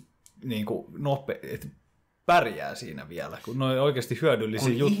 pyöräilee, niinku että pärjää siinä vielä, kun ne on oikeasti hyödyllisiä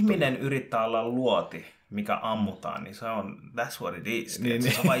kun juttuja. ihminen yrittää olla luoti, mikä ammutaan, niin se on, that's what it is. Niin.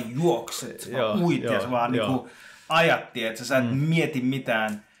 Sä vaan juokset, sä vaan uit ja sä vaan niinku ajattiin, että sä et mieti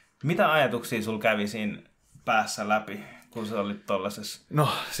mitään. Mitä ajatuksia sul kävi siinä päässä läpi, kun sä olit tollasessa? No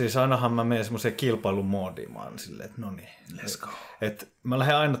siis ainahan mä menen semmoiseen kilpailumoodiin, mä oon silleen, että no niin. Let's go. Et mä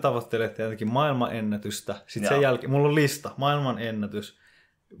lähden aina tavoittelemaan tietenkin maailmanennätystä, sitten sen jälkeen, mulla on lista, maailmanennätys,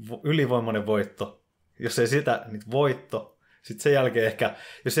 ylivoimainen voitto, jos ei sitä, niin voitto, sitten sen jälkeen ehkä,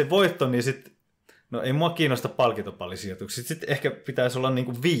 jos ei voitto, niin sitten, no ei mua kiinnosta palkintopallisijoituksia. Sitten ehkä pitäisi olla niin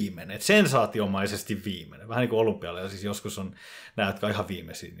kuin viimeinen, että sensaatiomaisesti viimeinen. Vähän niin kuin olympialla, siis joskus on nämä, jotka on ihan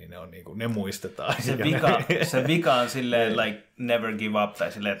viimeisiä, niin ne, on niin kuin, ne muistetaan. Se vika on silleen, like, never give up,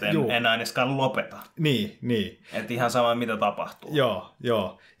 tai silleen, että en ainakaan lopeta. Niin. Että ihan sama, mitä tapahtuu. Joo.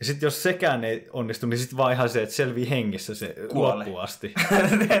 Ja sitten jos sekään ei onnistu, niin sitten vaan ihan se, että selvii hengissä se loppuun asti.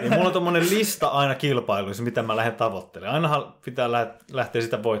 Niin mulla on tommonen lista aina kilpailuissa, mitä mä lähden tavoittelemaan. Ainahan pitää lähteä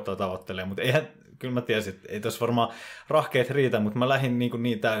sitä voittoa tavoittelemaan, mutta eihän... Kyllä mä tiesin, että ei tuossa varmaan rahkeet riitä, mutta mä lähdin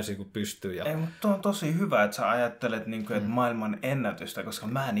niin täysin kuin pystyy. Ja... Ei, mutta tuo on tosi hyvä, että sä ajattelet että maailman ennätystä, koska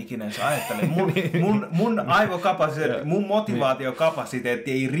mä en ikinä edes ajattele. Mun aivokapasiteetti, mun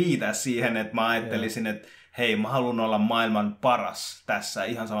motivaatiokapasiteetti ei riitä siihen, että mä ajattelisin, että hei, mä haluan olla maailman paras tässä,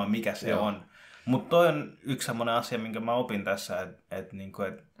 ihan sama mikä se on. Mutta toi on yksi semmoinen asia, minkä mä opin tässä, että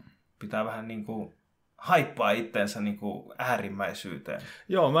pitää vähän haippaa itteensä äärimmäisyyteen.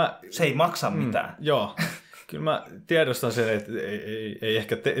 Joo, se ei maksa mitään. Joo. Kyllä mä tiedostan sen, että ei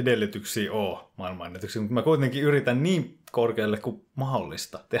ehkä edellytyksiä ole maailmanennätyksiä, mutta mä kuitenkin yritän niin korkealle kuin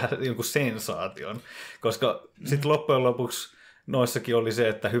mahdollista tehdä jonkun sensaation, koska sitten loppujen lopuksi noissakin oli se,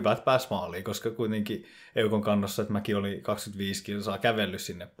 että hyvät pääs maaliin, koska kuitenkin Eukon kannossa, että mäkin oli 25 kilsaa kävellyt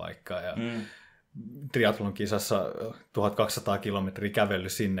sinne paikkaan ja triathlon kisassa 1200 kilometriä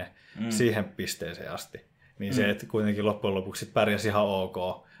kävellyt sinne siihen pisteeseen asti. Niin se, että kuitenkin loppujen lopuksi pärjäsi ihan ok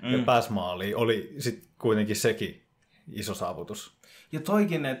ja pääsi maaliin, oli sitten kuitenkin sekin iso saavutus. Ja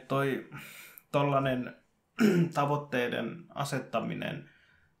toikin, että tollainen tavoitteiden asettaminen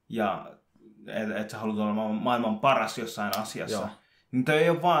ja että sä haluat olla maailman paras jossain asiassa, joo. Niin toi ei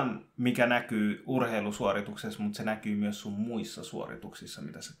ole vaan mikä näkyy urheilusuorituksessa, mutta se näkyy myös sun muissa suorituksissa,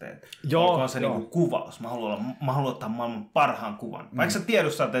 mitä sä teet. Joo, olkoon se niinku kuvaus. Mä haluan ottaa maailman parhaan kuvan. Vaikka sä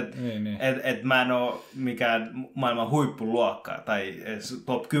tiedostat, että et mä en ole mikään maailman huippuluokka tai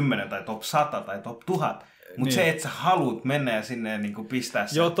top 10 tai top 100 tai top 1000. Mutta se, että sä haluat mennä ja sinne niin pistää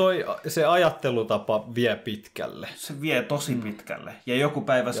sen. Joo, se ajattelutapa vie pitkälle. Se vie tosi pitkälle. Ja joku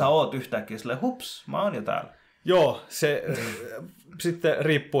päivä sä oot yhtäkkiä silleen, hups, mä oon jo täällä. Joo, se sitten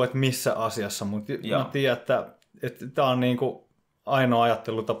riippuu, että missä asiassa. Mutta mä tiedän, että tää on niinku ainoa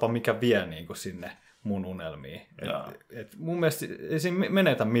ajattelutapa, mikä vie niinku sinne mun unelmiin. Et mun mielestä ei siinä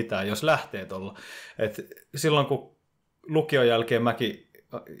menetä mitään, jos lähtee tuolla. Silloin kun lukion jälkeen mäkin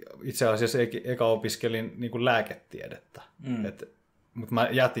itse asiassa eka opiskelin niin kuin lääketiedettä, mutta mä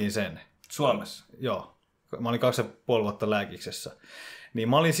jätin sen. Suomessa? Joo. Mä olin 2,5 vuotta lääkiksessä. Niin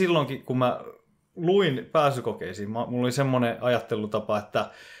mä olin silloinkin, kun mä luin pääsykokeisiin, mulla oli semmoinen ajattelutapa,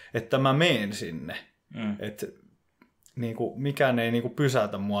 että mä meen sinne. Että niin kuin, mikään ei niin kuin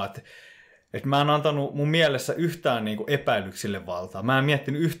pysäytä mua. Että mä en antanut mun mielessä yhtään niin kuin epäilyksille valtaa. Mä en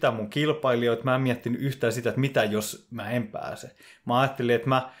miettinyt yhtään mun kilpailijoita, mä en miettinyt yhtään sitä, että mitä jos mä en pääse. Mä ajattelin, että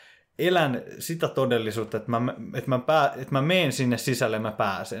mä elän sitä todellisuutta, että mä meen sinne sisälle ja mä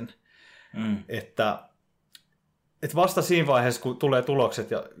pääsen. Että vasta siinä vaiheessa, kun tulee tulokset,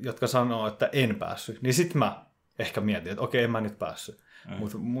 jotka sanoo, että en päässyt, niin sit mä ehkä mietin, että okei, en mä nyt päässyt.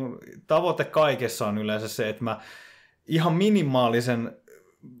 Mutta mun tavoite kaikessa on yleensä se, että mä ihan minimaalisen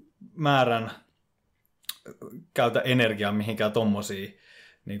määrän käytä energiaa mihinkään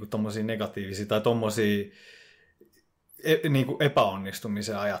tommosia negatiivisia tai tommosia niinku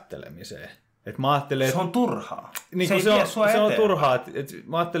epäonnistumisen ajattelemiseen. Et mä ajattelen, se on turhaa. Se on turhaa.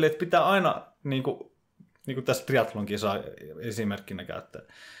 Mä ajattelen, että pitää aina niinku tässä triathlon-kisaa esimerkkinä käyttää.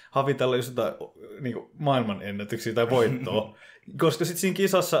 Havitella just jotain niinku maailmanennätyksiä tai voittoa. Koska sitten siinä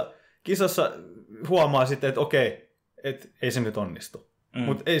kisassa huomaa sitten, että okei, että ei se nyt onnistu.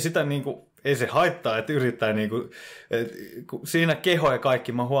 Mutta ei sitä niinku, ei se haittaa, että yrittää niinku, siinä keho ja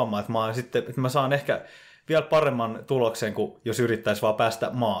kaikki mä huomaan, että mä saan ehkä vielä paremman tuloksen kuin jos yrittäisi vaan päästä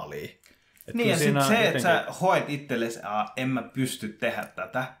maaliin. Niin ja sitten se, että sä hoet itsellesi, en mä pysty tehdä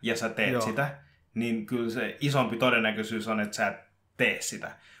tätä ja sä teet sitä, niin kyllä se isompi todennäköisyys on, että sä et tee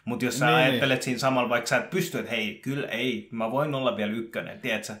sitä. Mutta jos sä ajattelet siinä samalla, vaikka sä et pysty, että hei, kyllä ei, mä voin olla vielä ykkönen,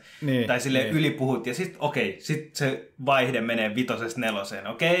 tiedätkö? Tai silleen ylipuhut, ja sitten sit se vaihde menee 5-4.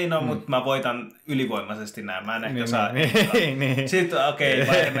 Okei, mutta mä voitan ylivoimaisesti näin, mä en ehkä saa. Sitten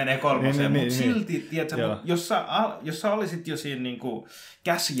vaihde menee 3. Mutta silti, tiedätkö, jos sä olisit jo siinä niinku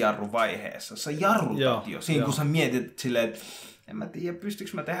käsijarruvaiheessa, sä jarrutat jo, siinä kun sä mietit silleen, että en mä tiedä,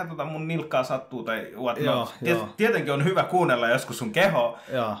 pystyykö mä tehdä mun nilkkaa sattuu tai whatnot. Tietenkin on hyvä kuunnella joskus sun keho,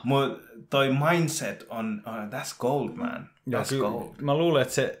 mutta toi mindset on that's gold, man. That's gold. Mä luulen,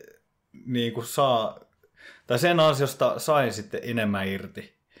 että se niinku saa, tai sen ansiosta sain sitten enemmän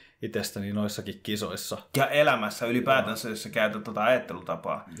irti itsestäni noissakin kisoissa. Ja elämässä ylipäätänsä, jos sä käytät tota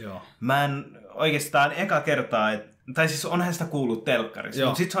ajattelutapaa. Mä en oikeastaan eka kertaa, tai siis onhan sitä kuullut telkkarissa,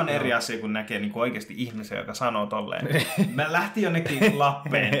 mutta sitten se on eri asia, kun näkee niinku oikeasti ihmisen, joka sanoo tolleen. Mä lähtin jonnekin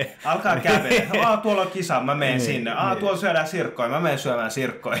Lappeen, alkaa kävellä, tuolla on kisa, mä menen sinne, tuolla syödään sirkkoja, mä menen syömään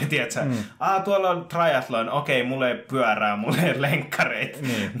sirkkoja, tietsä. Tuolla on triathlon, okei, mulla ei pyörää, mulla ei lenkkareita,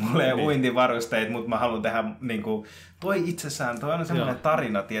 mulla ei uintivarusteita, mutta mä haluan tehdä niinku, toi on semmoinen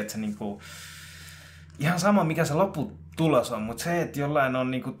tarina, tietsä, niinku, ihan sama mikä se lopputulos on, mutta se, että jollain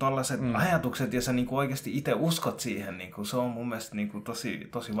on niinku tollaiset ajatukset ja sä niinku oikeasti itse uskot siihen, niinku, se on mun mielestä niinku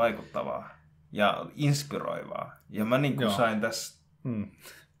tosi vaikuttavaa ja inspiroivaa. Ja mä niinku sain tässä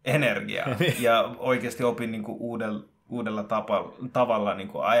energiaa ja oikeasti opin niinku uudella tavalla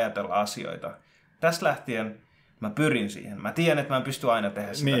niinku ajatella asioita. Tästä lähtien mä pyrin siihen. Mä tiedän, että mä en pysty aina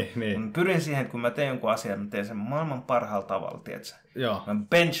tehdä sitä. Mä pyrin siihen, että kun mä teen jonkun asian, mä teen sen maailman parhaalla tavalla, tietsä. Mä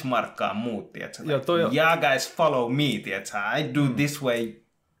benchmarkkaan muut, tietsä. Yeah, guys, follow me, tietsä. I do this way.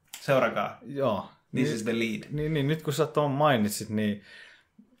 Seurakaa. This is the lead. Niin, nyt kun sä tuon mainitsit, niin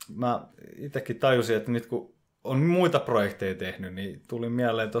mä itsekin tajusin, että nyt kun on muita projekteja tehnyt, niin tuli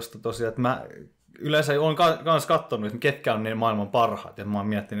mieleen tuosta tosiaan, että mä yleensä olen myös katsonut, että ketkä on ne maailman parhaat, ja mä oon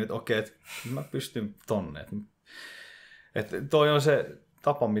miettinyt, että okei, että mä pystyn tonne. Että toi on se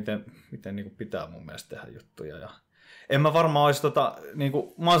tapa, miten niin kuin pitää mun mielestä tehdä juttuja. Ja en mä varmaan olisi niin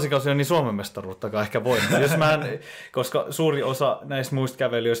Mansikausionin Suomen mestaruuttakaan ehkä voinut, koska suuri osa näistä muista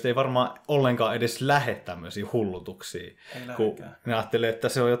kävelijöistä ei varmaan ollenkaan edes lähde tämmöisiin hullutuksiin. Kun ne ajattelee, että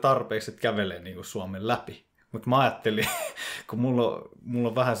se on jo tarpeeksi, että kävelee niin kuin Suomen läpi. Mutta mä ajattelin, kun mulla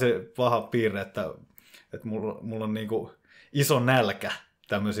on vähän se paha piirre, että mulla on niin kuin iso nälkä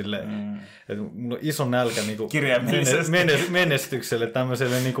tämmöisille, että mulla on iso nälkä niin kuin menestykselle,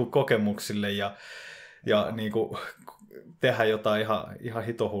 tämmöiselle niin kuin kokemuksille ja niin kuin tehdä jotain ihan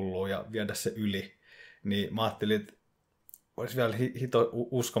hitohullua ja viedä se yli. Niin mä ajattelin, että olisi vielä hito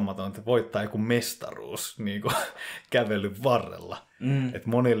uskomaton, että voittaa joku mestaruus niin kuin kävelyn varrella. Että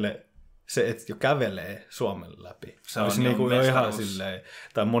monille se, että jo kävelee Suomen läpi. Se on niin kuin jo ihan silleen,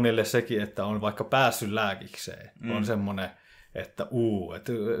 tai monille sekin, että on vaikka päässyt lääkikseen. On semmoinen, että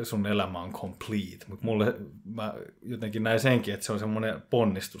sun elämä on complete. Mutta mulle, mä jotenkin näin senkin, että se on semmoinen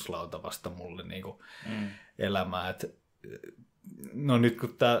ponnistuslauta vasta mulle niin kuin elämää. Että, no nyt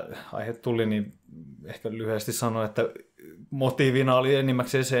kun tämä aihe tuli, niin ehkä lyhyesti sanoin, että motiivina oli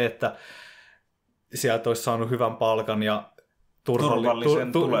enimmäkseen se, että sieltä olisi saanut hyvän palkan ja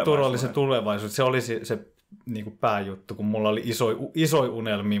turvallisen tulevaisuuden. Se oli se niin kuin pääjuttu, kun mulla oli isoja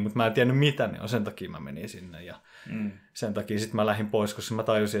unelmia, mutta mä en tiennyt mitä ne on. Sen takia mä menin sinne ja sen takia sitten mä lähdin pois, koska mä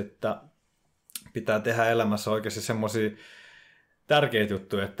tajusin, että pitää tehdä elämässä oikeasti semmoisia tärkeitä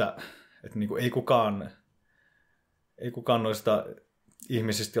juttuja, että niin kuin ei kukaan noista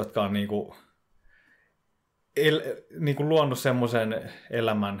ihmisistä, jotka on niin kuin luonut semmoisen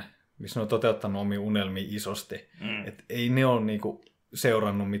elämän, missä ne on toteuttanut omia unelmia isosti. Että ei ne ole niinku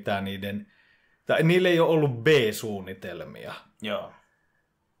seurannut mitään tai niillä ei ole ollut B-suunnitelmia. Joo.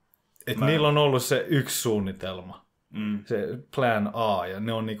 Että niillä on ollut se yksi suunnitelma, se plan A, ja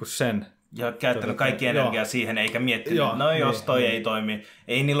ne on niinku sen. Ja käyttänyt kaikki energiaa siihen, eikä miettinyt, jos toi ei toimi,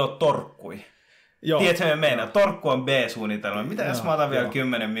 ei niillä ole torkkui. Tiedätkö, me meinaa, torkku on B-suunnitelma. Mitä jos mä otan vielä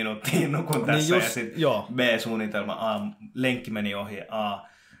 10 minuuttia, nukun tässä niin ja sitten B-suunnitelma A, lenkki meni ohi A,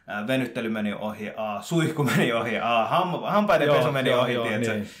 venyttely meni ohi A, suihku meni ohi A, hampaiden pesu meni ohi,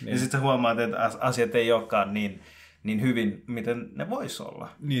 tiedätkö? Niin. Ja sitten sä huomaat, että asiat ei olekaan niin hyvin, miten ne vois olla.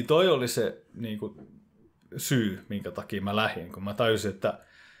 Niin, toi oli se niin kuin, syy, minkä takia mä lähdin, kun mä tajusin, että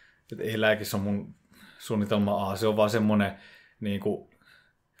ei lääkissä on mun suunnitelma A, se on vaan semmoinen, niin kuin,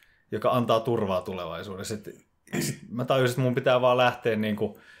 joka antaa turvaa tulevaisuudessa. Mä tajusin, että mun pitää vaan lähteä niin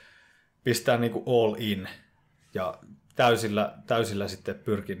kuin, pistää niin kuin all in ja täysillä sitten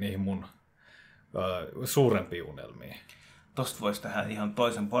pyrkiä niihin mun suurempiin unelmiin. Tosta voisi tehdä ihan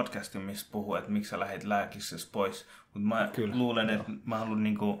toisen podcastin, missä puhuu, että miksi sä lähdit lääkiksessä pois. Mutta mä luulen, että mä haluan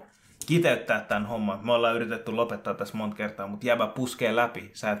niinku kiteyttää tämän homman. Me ollaan yritetty lopettaa tässä monta kertaa, mutta jäbä puskee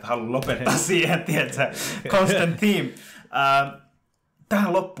läpi. Sä et halua lopettaa siihen, tiedätkö? Constant theme.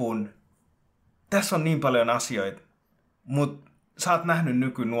 Tähän loppuun, tässä on niin paljon asioita, mutta sä oot nähnyt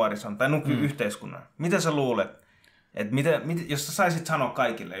nykynuorison tai nykyyhteiskunnan. Mitä sä luulet? Että jos sä saisit sanoa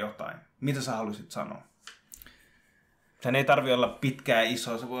kaikille jotain, mitä sä haluaisit sanoa? Sen ei tarvitse olla pitkää ja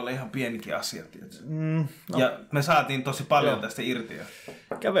isoa, se voi olla ihan pienikin asia. Ja me saatiin tosi paljon tästä irti jo.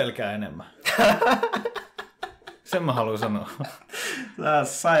 Kävelkää enemmän. Sen mä haluan sanoa. Sä oot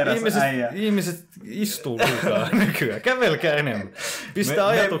sairas äijä. Ihmiset istuu liikaa nykyään. Kävelkää enemmän. Pistää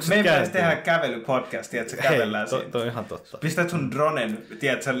ajatukset käyntiin. Me pitäisi tehdä kävelypodcast, että kävellään siitä. Toi on ihan totta. Pistät sun dronen,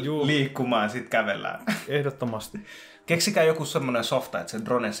 tiedätkö, liikkumaan ja sit kävellään. Ehdottomasti. Keksikää joku semmoinen softa, että se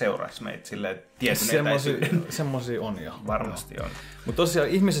drone seuraisi meitä silleen tietyn etäisyyden. Semmoisia on jo. Varmasti on. Mutta tosiaan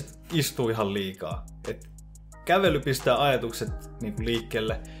ihmiset istuu ihan liikaa. Et kävely pistää ajatukset niinku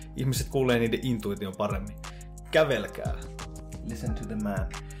liikkeelle. Ihmiset kuulee niiden intuition paremmin. Kävelkää. Listen to the man.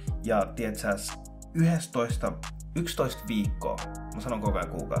 Ja tiedätkö, 11 viikkoa, mä sanon koko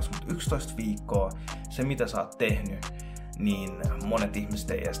ajan kuukausi, mutta 11 viikkoa, se mitä sä oot tehnyt, niin monet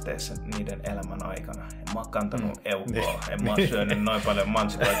ihmiset ei esteessä niiden elämän aikana. En mä oo kantanut eukkoa, en mä oo syönyt noin paljon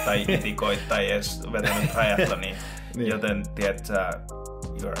mansikoita tai itikoita tai edes vetänyt triathlonia. Joten tiedätkö,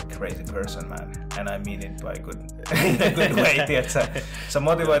 you're a crazy person, man. And I mean it by good way, tiedätkö. Sä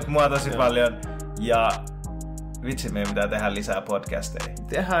motivoit mua tosi paljon ja vitsi, meidän pitää tehdä lisää podcasteja.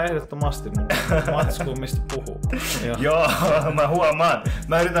 Tehdään ehdottomasti matskuun, mistä puhuu. Joo, mä huomaan.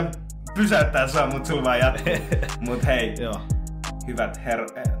 Mä yritän pysäyttää sua, mut sulla vaan jatkuu. Mut hei, hyvät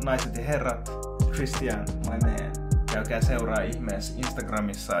naiset ja herrat, Christian, my man. Käykää seuraa ihmeessä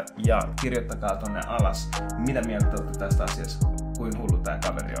Instagramissa ja kirjoittakaa tonne alas, mitä mieltä olette tästä asiasta, kuin hullu tää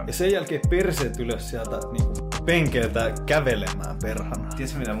kaveri on. Ja sen jälkeen perseet ylös sieltä niin penkeiltä kävelemään, perhana.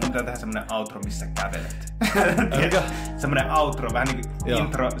 Tiedätkö mitä? Mun pitää tehdä semmonen outro, missä kävelet. Semmonen outro, vähän niin kuin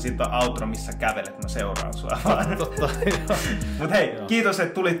intro, sit on outro, missä kävelet. Mä seuraan sua vaan. Totta, Mut hei, kiitos,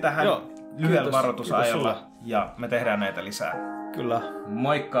 että tulit tähän lyhyellä varoitusajalla. Kiitos ja me tehdään näitä lisää. Kyllä.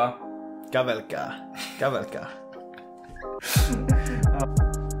 Moikka! Kävelkää.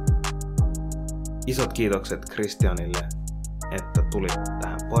 Isot kiitokset Christianille, että tulit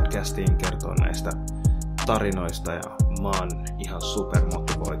tähän podcastiin kertoa näistä tarinoista ja mä oon ihan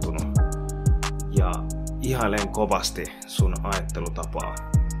supermotivoitunut. Ja ihailen kovasti sun ajattelutapaa.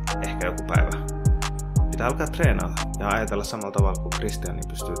 Ehkä joku päivä pitää alkaa treenata ja ajatella samalla tavalla kuin Christian, niin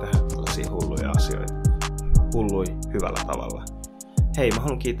pystyy tehdä tällaisia hulluja asioita. Hullui hyvällä tavalla. Hei, mä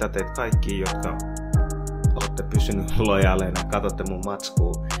haluan kiittää teitä kaikkia, jotka olette pysynyt lojaaleina, katsotte mun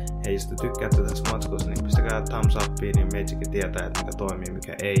matskua. Hei, jos te tykkäätte tästä matskusta, niin pistäkää thumbs upiin, niin meitsikin tietää, että mikä toimii,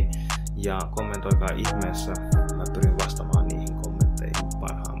 mikä ei. Ja kommentoikaa ihmeessä. Mä pyrin vastaamaan niihin kommentteihin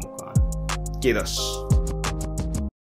parhaan mukaan. Kiitos!